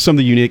 some of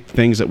the unique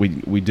things that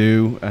we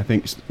do, I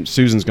think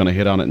Susan's going to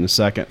hit on it in a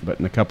second, but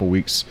in a couple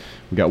weeks,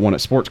 we got one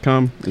at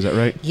SportsCom. Is that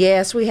right?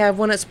 Yes, we have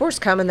one at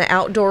SportsCom in the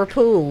outdoor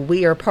pool.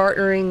 We are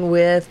partnering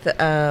with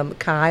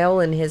Kyle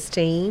and his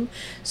team,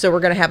 so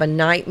we're going to have a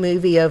night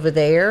movie over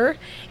there,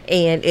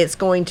 and it's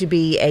going to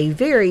be a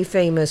very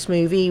famous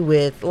movie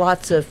with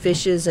lots of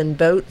fishes and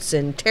boats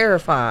and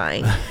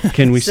terrifying.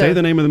 Can we say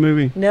the name of the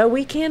movie? No,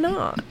 we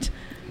cannot.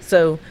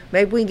 So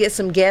maybe we can get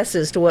some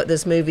guesses to what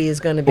this movie is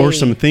going to be. Or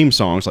some theme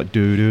songs like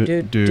do do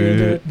do do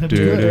do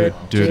do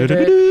do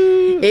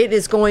do. It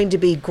is going to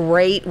be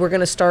great. We're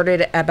going to start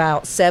it at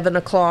about 7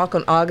 o'clock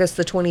on August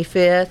the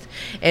 25th,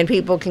 and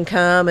people can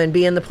come and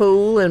be in the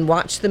pool and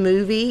watch the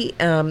movie.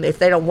 If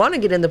they don't want to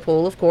get in the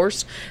pool, of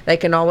course, they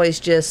can always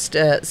just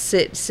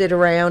sit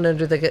around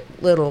under the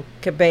little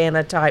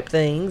cabana type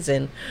things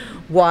and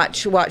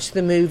watch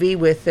the movie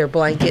with their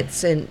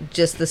blankets, and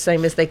just the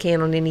same as they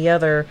can on any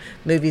other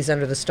movies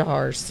under the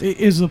stars.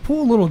 Is the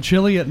pool a little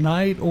chilly at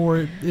night,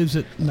 or is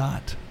it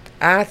not?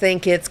 I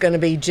think it's going to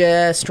be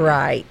just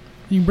right.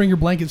 You can bring your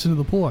blankets into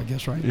the pool, I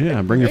guess, right?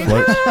 Yeah, bring your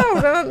floats. I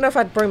don't know if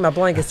I'd bring my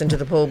blankets into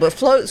the pool, but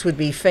floats would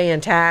be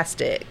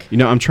fantastic.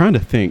 I'm trying to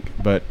think,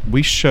 but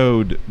we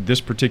showed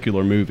this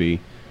particular movie.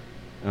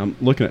 I'm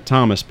looking at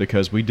Thomas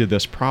because we did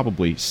this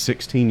probably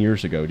 16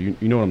 years ago. Do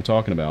you know what I'm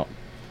talking about?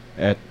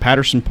 At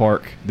Patterson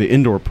Park, the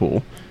indoor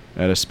pool,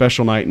 at a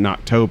special night in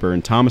October,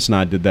 and Thomas and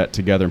I did that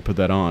together and put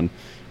that on.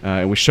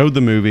 And we showed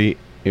the movie.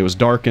 It was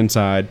dark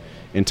inside,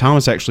 and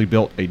Thomas actually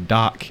built a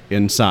dock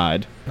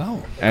inside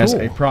as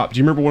a prop. Do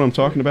you remember what I'm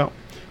talking about?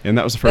 And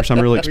that was the first time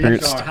I really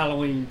experienced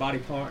Halloween body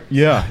parts.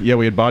 Yeah,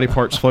 we had body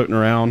parts floating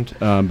around,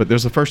 but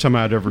there's the first time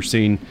I'd ever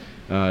seen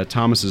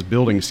Thomas's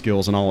building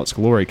skills in all its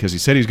glory, because he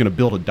said he was going to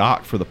build a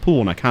dock for the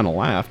pool, and I kind of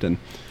laughed, and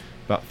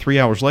about 3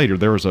 hours later,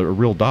 there was a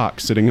real dock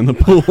sitting in the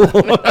pool.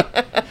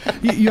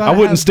 I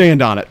wouldn't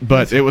stand on it,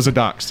 but it was a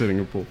dock sitting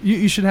in the pool.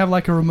 You should have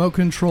like a remote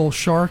control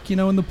shark,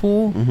 in the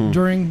pool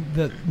during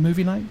the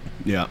movie night.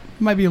 Yeah.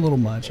 Might be a little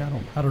much. I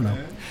don't know.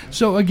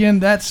 So again,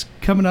 that's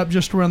coming up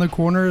just around the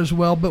corner as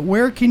well. But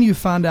where can you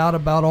find out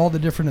about all the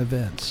different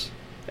events?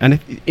 And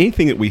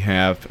anything that we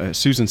have,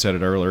 Susan said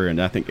it earlier,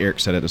 and I think Eric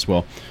said it as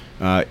well.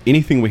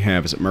 Anything we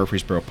have is at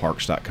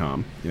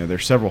murfreesboroparks.com.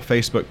 There's several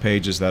Facebook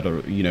pages that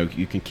are,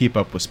 you can keep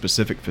up with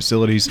specific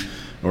facilities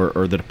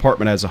or the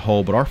department as a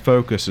whole, but our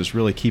focus is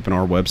really keeping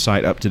our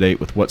website up to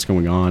date with what's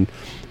going on.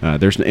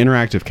 There's an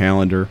interactive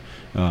calendar,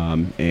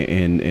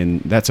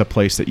 and that's a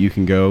place that you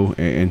can go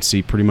and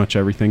see pretty much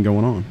everything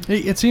going on.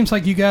 It seems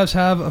like you guys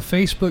have a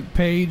Facebook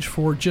page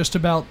for just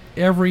about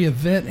every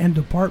event and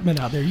department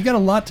out there. You got a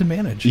lot to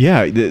manage.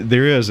 Yeah,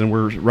 there is, and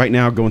we're right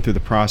now going through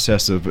the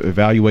process of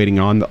evaluating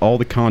on all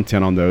the content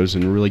on those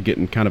and really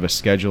getting kind of a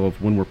schedule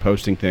of when we're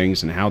posting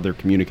things and how they're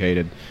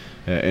communicated,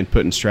 and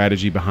putting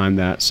strategy behind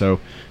that. So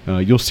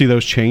you'll see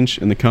those change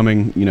in the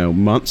coming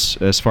months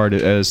as far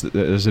as it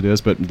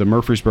is. But the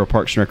Murfreesboro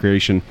Parks and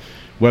Recreation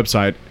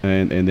website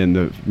and then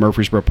the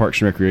Murfreesboro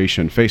Parks and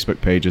Recreation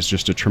Facebook page is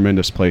just a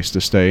tremendous place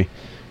to stay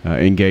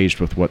engaged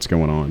with what's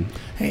going on.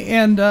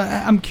 And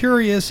I'm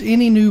curious,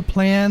 any new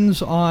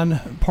plans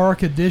on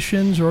park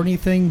additions or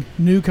anything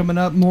new coming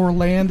up, more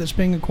land that's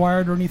being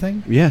acquired or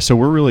anything? Yeah, so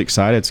we're really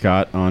excited,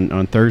 Scott.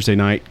 On Thursday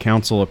night,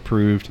 council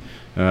approved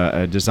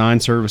a design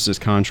services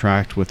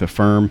contract with a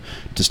firm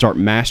to start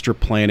master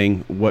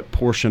planning what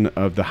portion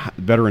of the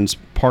Veterans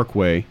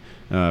Parkway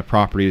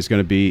property is going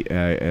to be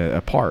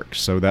a park.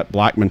 So that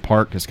Blackman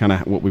Park is kind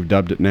of what we've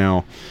dubbed it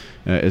now,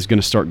 is going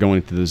to start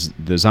going through the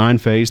design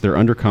phase. They're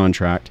under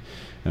contract.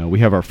 We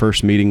have our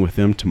first meeting with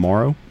them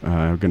tomorrow.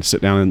 We're going to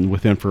sit down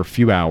with them for a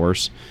few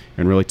hours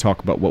and really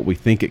talk about what we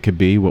think it could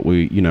be, what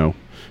we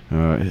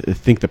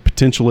think the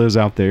potential is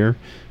out there.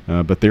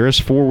 But there is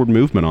forward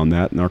movement on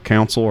that, and our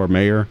council, our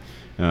mayor,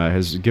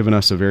 has given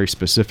us a very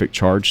specific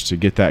charge to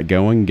get that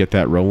going, get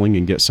that rolling,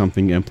 and get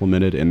something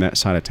implemented in that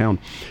side of town.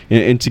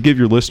 And to give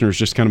your listeners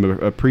just kind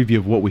of a preview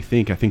of what we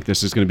think, I think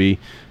this is going to be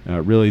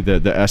really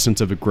the essence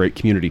of a great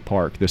community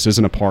park. This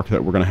isn't a park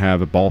that we're going to have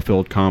a ball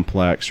field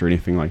complex or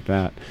anything like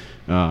that.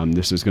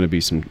 This is going to be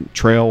some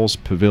trails,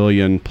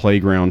 pavilion,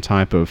 playground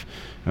type of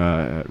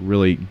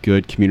really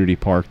good community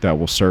park that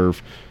will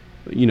serve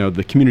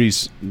the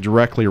communities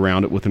directly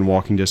around it within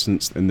walking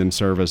distance, and then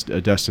serve as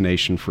a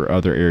destination for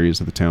other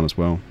areas of the town as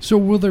well. So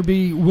will there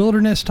be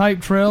wilderness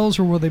type trails,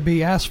 or will they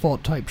be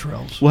asphalt type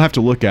trails? We'll have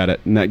to look at it,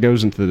 and that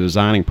goes into the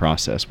designing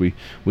process. We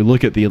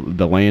look at the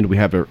land, we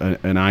have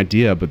an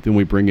idea, but then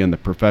we bring in the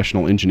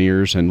professional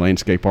engineers and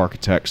landscape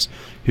architects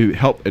who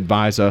help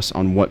advise us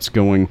on what's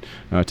going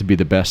to be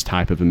the best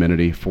type of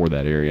amenity for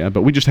that area.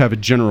 But we just have a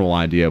general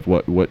idea of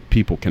what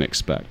people can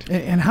expect.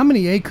 And how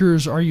many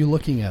acres are you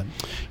looking at?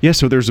 Yeah,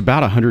 so there's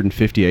about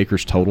 150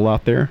 acres total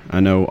out there. I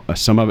know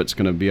some of it's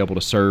going to be able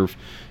to serve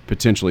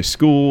potentially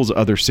schools,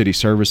 other city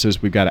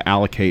services. We've got to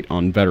allocate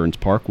on Veterans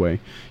Parkway.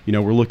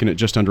 We're looking at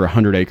just under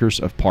 100 acres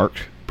of park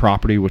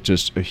property, which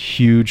is a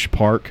huge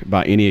park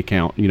by any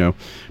account.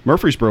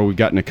 Murfreesboro, we've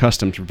gotten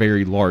accustomed to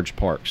very large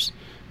parks.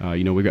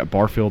 We've got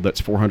Barfield,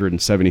 that's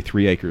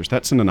 473 acres.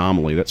 That's an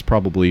anomaly. That's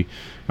probably,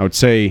 I would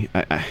say,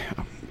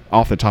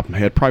 off the top of my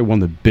head, probably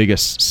one of the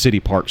biggest city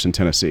parks in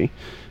Tennessee,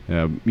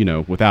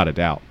 without a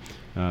doubt.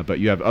 But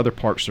you have other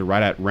parks that are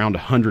right at around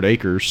 100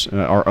 acres,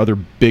 are other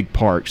big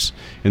parks,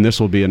 and this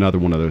will be another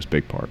one of those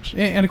big parks.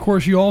 And of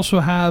course, you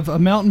also have a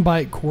mountain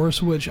bike course,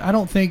 which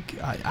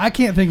I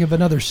can't think of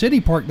another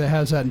city park that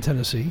has that in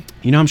Tennessee.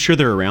 I'm sure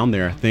they're around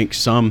there. I think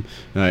some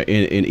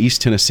in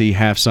East Tennessee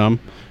have some.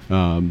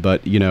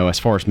 But, as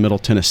far as Middle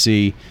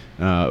Tennessee,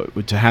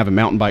 to have a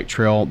mountain bike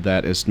trail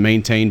that is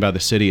maintained by the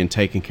city and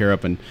taken care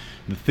of, and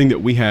the thing that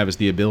we have is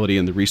the ability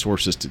and the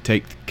resources to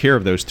take care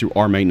of those through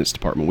our maintenance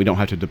department. We don't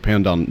have to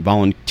depend on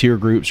volunteer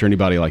groups or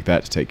anybody like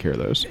that to take care of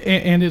those.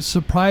 And it's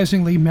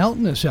surprisingly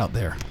mountainous out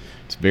there.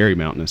 It's very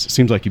mountainous. It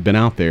seems like you've been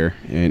out there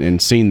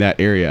and seen that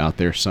area out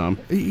there some.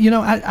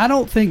 I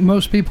don't think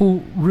most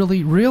people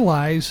really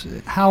realize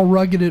how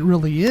rugged it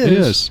really is. It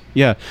is,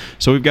 yeah.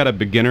 So we've got a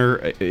beginner,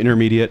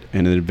 intermediate,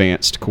 and an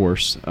advanced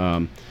course.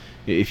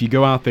 If you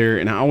go out there,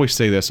 and I always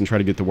say this and try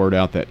to get the word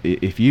out, that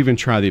if you even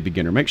try the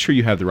beginner, make sure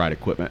you have the right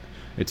equipment.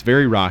 It's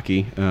very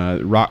rocky.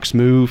 Rocks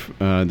move.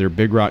 They're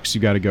big rocks you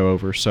got to go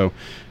over. So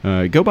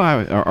go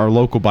by our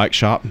local bike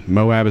shop.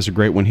 Moab is a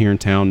great one here in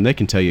town. They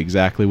can tell you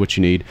exactly what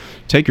you need.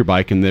 Take your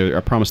bike, and I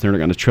promise they're not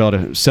going to try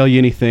to sell you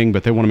anything,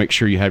 but they want to make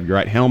sure you have your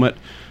right helmet,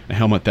 a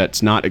helmet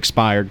that's not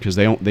expired, because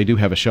they do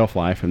have a shelf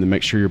life, and then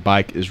make sure your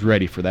bike is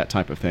ready for that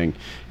type of thing.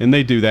 And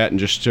they do that and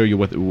just show you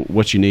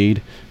what you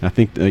need. I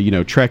think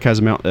Trek has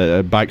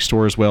a bike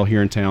store as well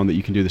here in town that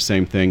you can do the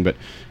same thing. But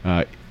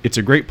it's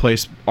a great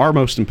place.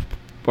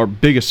 Our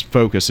biggest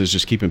focus is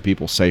just keeping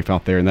people safe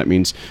out there, and that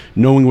means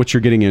knowing what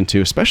you're getting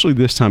into, especially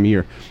this time of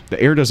year. The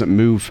air doesn't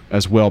move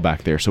as well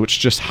back there, so it's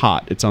just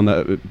hot. It's on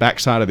the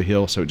backside of the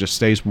hill, so it just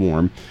stays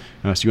warm.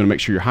 So you want to make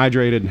sure you're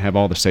hydrated and have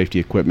all the safety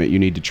equipment you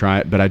need to try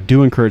it. But I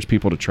do encourage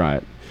people to try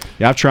it.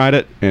 Yeah, I've tried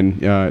it,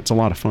 and it's a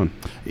lot of fun.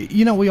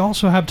 We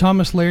also have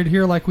Thomas Laird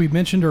here, like we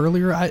mentioned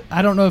earlier.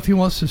 I don't know if he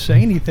wants to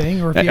say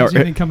anything or if he has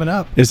anything coming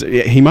up.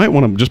 He might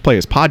want to just play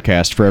his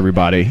podcast for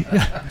everybody.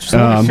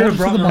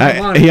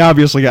 He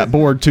obviously got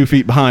bored 2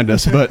 feet behind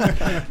us, but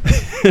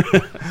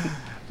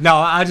no,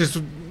 I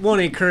just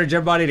want to encourage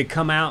everybody to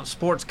come out.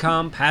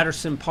 Sportscom,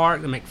 Patterson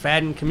Park, the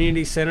McFadden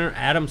Community Center,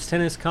 Adams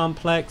Tennis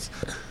Complex,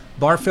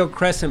 Barfield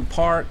Crescent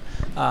Park.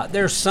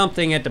 There's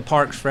something at the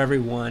parks for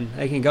everyone.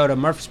 They can go to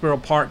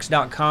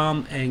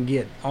murfreesboroparks.com and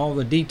get all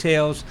the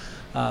details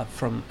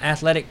from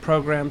athletic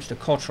programs to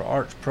cultural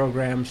arts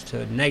programs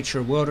to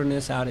nature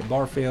wilderness out at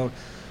Barfield.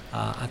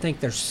 I think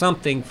there's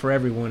something for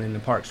everyone in the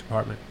Parks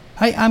Department.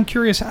 Hey, I'm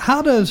curious,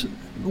 how does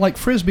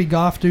Frisbee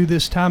golf do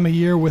this time of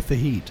year with the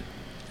heat?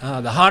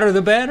 The hotter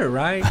the better,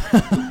 right?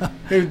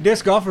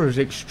 Disc golfer is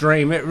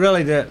extreme. It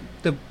really, the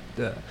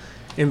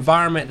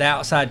environment, the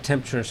outside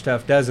temperature and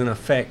stuff doesn't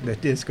affect the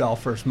disc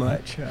golfers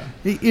much.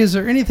 Is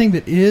there anything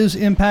that is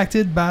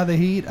impacted by the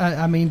heat?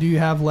 I mean, do you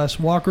have less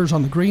walkers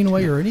on the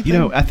greenway or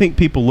anything? I think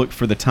people look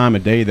for the time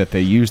of day that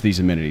they use these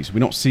amenities. We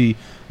don't see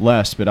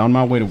less, but on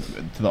my way to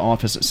the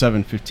office at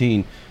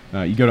 7:15,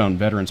 you go down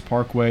Veterans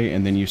Parkway,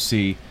 and then you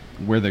see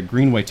where the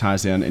greenway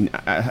ties in, and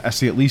I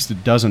see at least a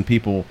dozen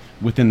people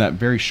within that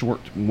very short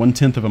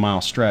 1/10 of a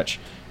mile stretch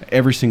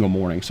every single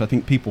morning. So I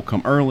think people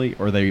come early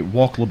or they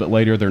walk a little bit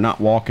later. They're not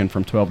walking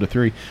from 12 to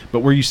 3. But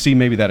where you see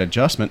maybe that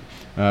adjustment,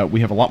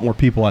 we have a lot more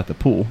people at the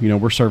pool.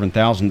 We're serving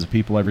thousands of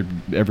people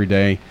every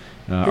day.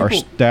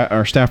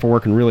 Our staff are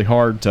working really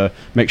hard to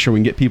make sure we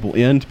can get people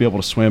in to be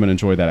able to swim and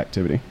enjoy that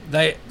activity.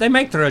 They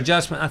make their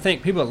adjustment. I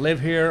think people that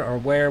live here are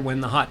aware when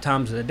the hot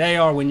times of the day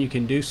are, when you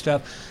can do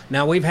stuff.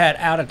 Now, we've had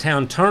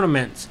out-of-town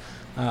tournaments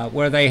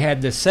where they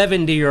had the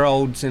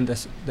 70-year-olds in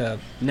the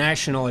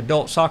National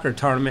Adult Soccer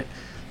Tournament.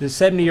 The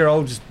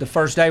 70-year-olds, the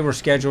first day, were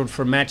scheduled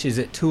for matches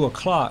at 2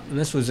 o'clock, and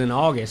this was in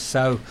August.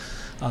 So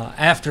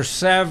after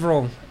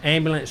several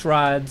ambulance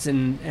rides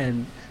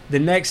and the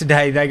next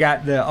day, they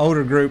got the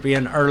older group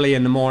in early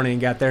in the morning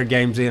and got their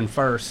games in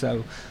first.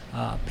 So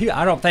I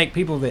don't think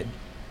people that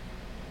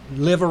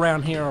live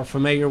around here are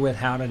familiar with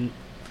how to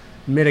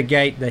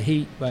mitigate the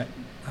heat, but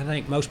I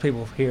think most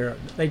people here,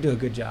 they do a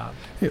good job.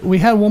 We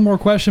had one more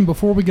question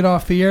before we get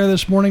off the air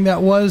this morning.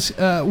 That was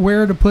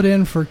where to put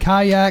in for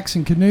kayaks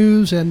and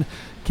canoes, and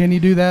can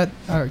you do that,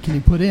 or can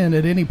you put in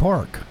at any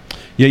park?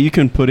 Yeah, you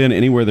can put in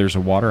anywhere there's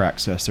a water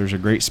access. There's a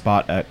great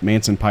spot at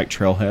Manson Pike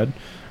Trailhead.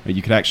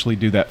 You could actually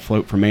do that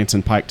float from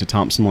Manson Pike to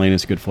Thompson Lane.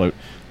 It's a good float.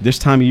 This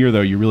time of year,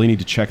 though, you really need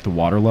to check the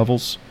water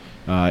levels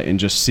and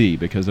just see,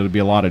 because there'll be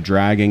a lot of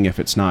dragging if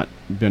it's not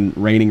been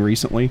raining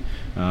recently.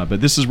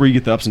 But this is where you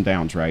get the ups and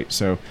downs, right?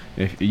 So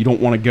if you don't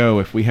want to go,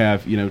 if we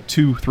have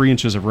 2-3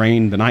 inches of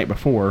rain the night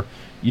before,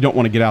 you don't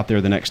want to get out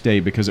there the next day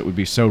because it would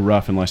be so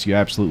rough unless you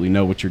absolutely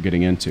know what you're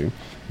getting into.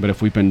 But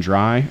if we've been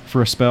dry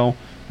for a spell,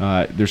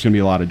 there's going to be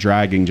a lot of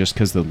dragging just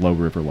because of the low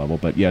river level.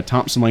 But yeah,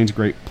 Thompson Lane's a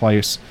great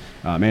place.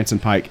 Manson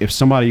Pike. If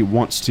somebody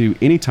wants to,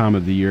 any time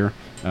of the year,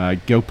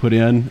 go put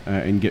in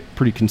and get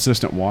pretty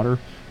consistent water,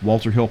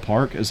 Walter Hill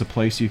Park is a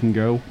place you can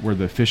go where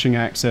the fishing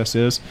access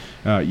is.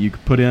 You can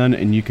put in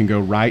and you can go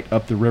right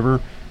up the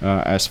river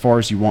as far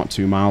as you want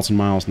to, miles and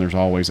miles, and there's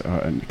always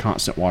a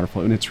constant water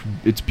flow. And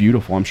it's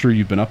beautiful. I'm sure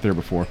you've been up there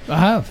before. I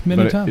have,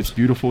 many times. It's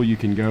beautiful. You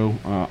can go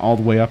all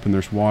the way up, and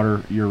there's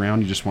water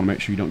year-round. You just want to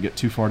make sure you don't get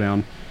too far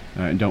down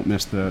and don't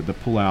miss the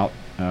pull-out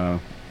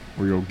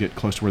where you'll get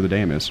close to where the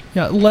dam is.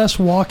 Yeah, less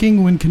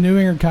walking when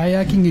canoeing or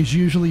kayaking is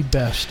usually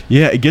best.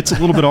 Yeah, it gets a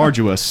little bit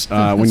arduous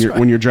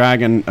when you're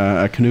dragging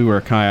a canoe or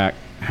a kayak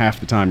half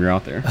the time you're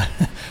out there.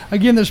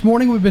 Again, this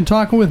morning we've been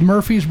talking with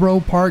Murfreesboro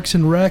Parks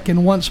and Rec,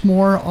 and once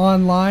more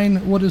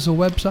online, what is the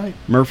website?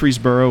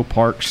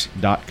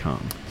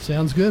 MurfreesboroParks.com.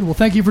 Sounds good. Well,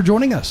 thank you for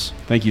joining us.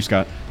 Thank you,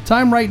 Scott.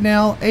 Time right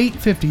now,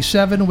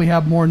 8:57. We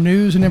have more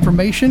news and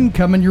information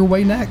coming your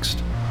way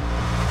next.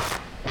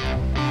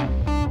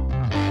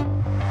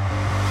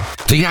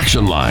 The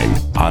Action Line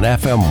on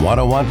FM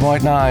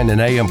 101.9 and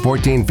AM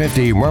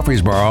 1450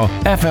 Murfreesboro,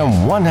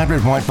 FM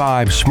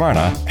 100.5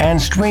 Smyrna, and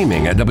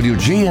streaming at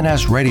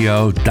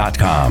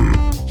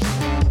WGNSradio.com.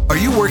 Are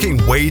you working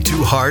way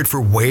too hard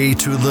for way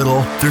too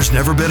little? There's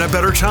never been a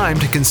better time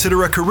to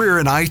consider a career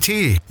in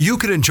IT. You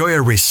could enjoy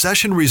a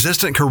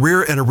recession-resistant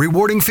career in a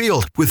rewarding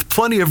field with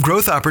plenty of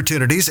growth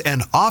opportunities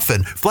and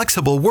often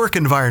flexible work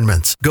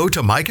environments. Go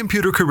to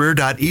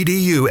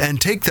mycomputercareer.edu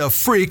and take the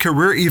free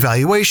career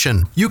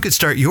evaluation. You could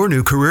start your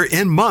new career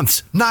in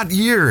months, not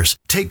years.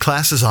 Take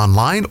classes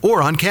online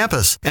or on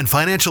campus, and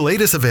financial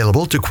aid is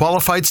available to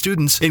qualified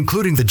students,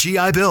 including the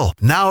GI Bill.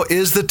 Now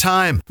is the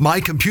time.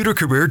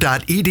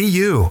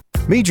 mycomputercareer.edu.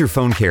 Major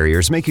phone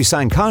carriers make you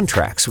sign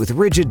contracts with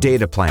rigid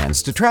data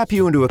plans to trap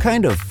you into a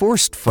kind of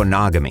forced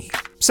phonogamy.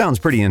 Sounds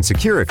pretty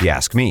insecure if you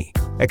ask me.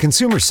 At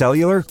Consumer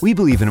Cellular, we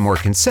believe in a more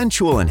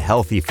consensual and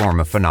healthy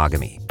form of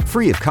phonogamy,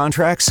 free of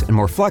contracts and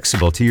more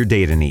flexible to your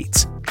data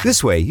needs.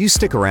 This way, you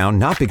stick around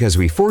not because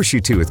we force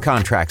you to with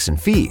contracts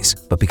and fees,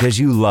 but because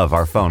you love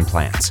our phone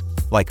plans.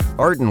 Like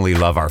ardently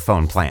love our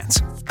phone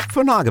plans.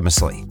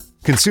 Phonogamously.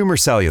 Consumer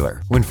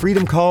Cellular. When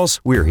freedom calls,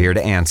 we're here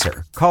to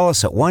answer. Call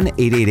us at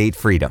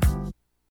 1-888-FREEDOM.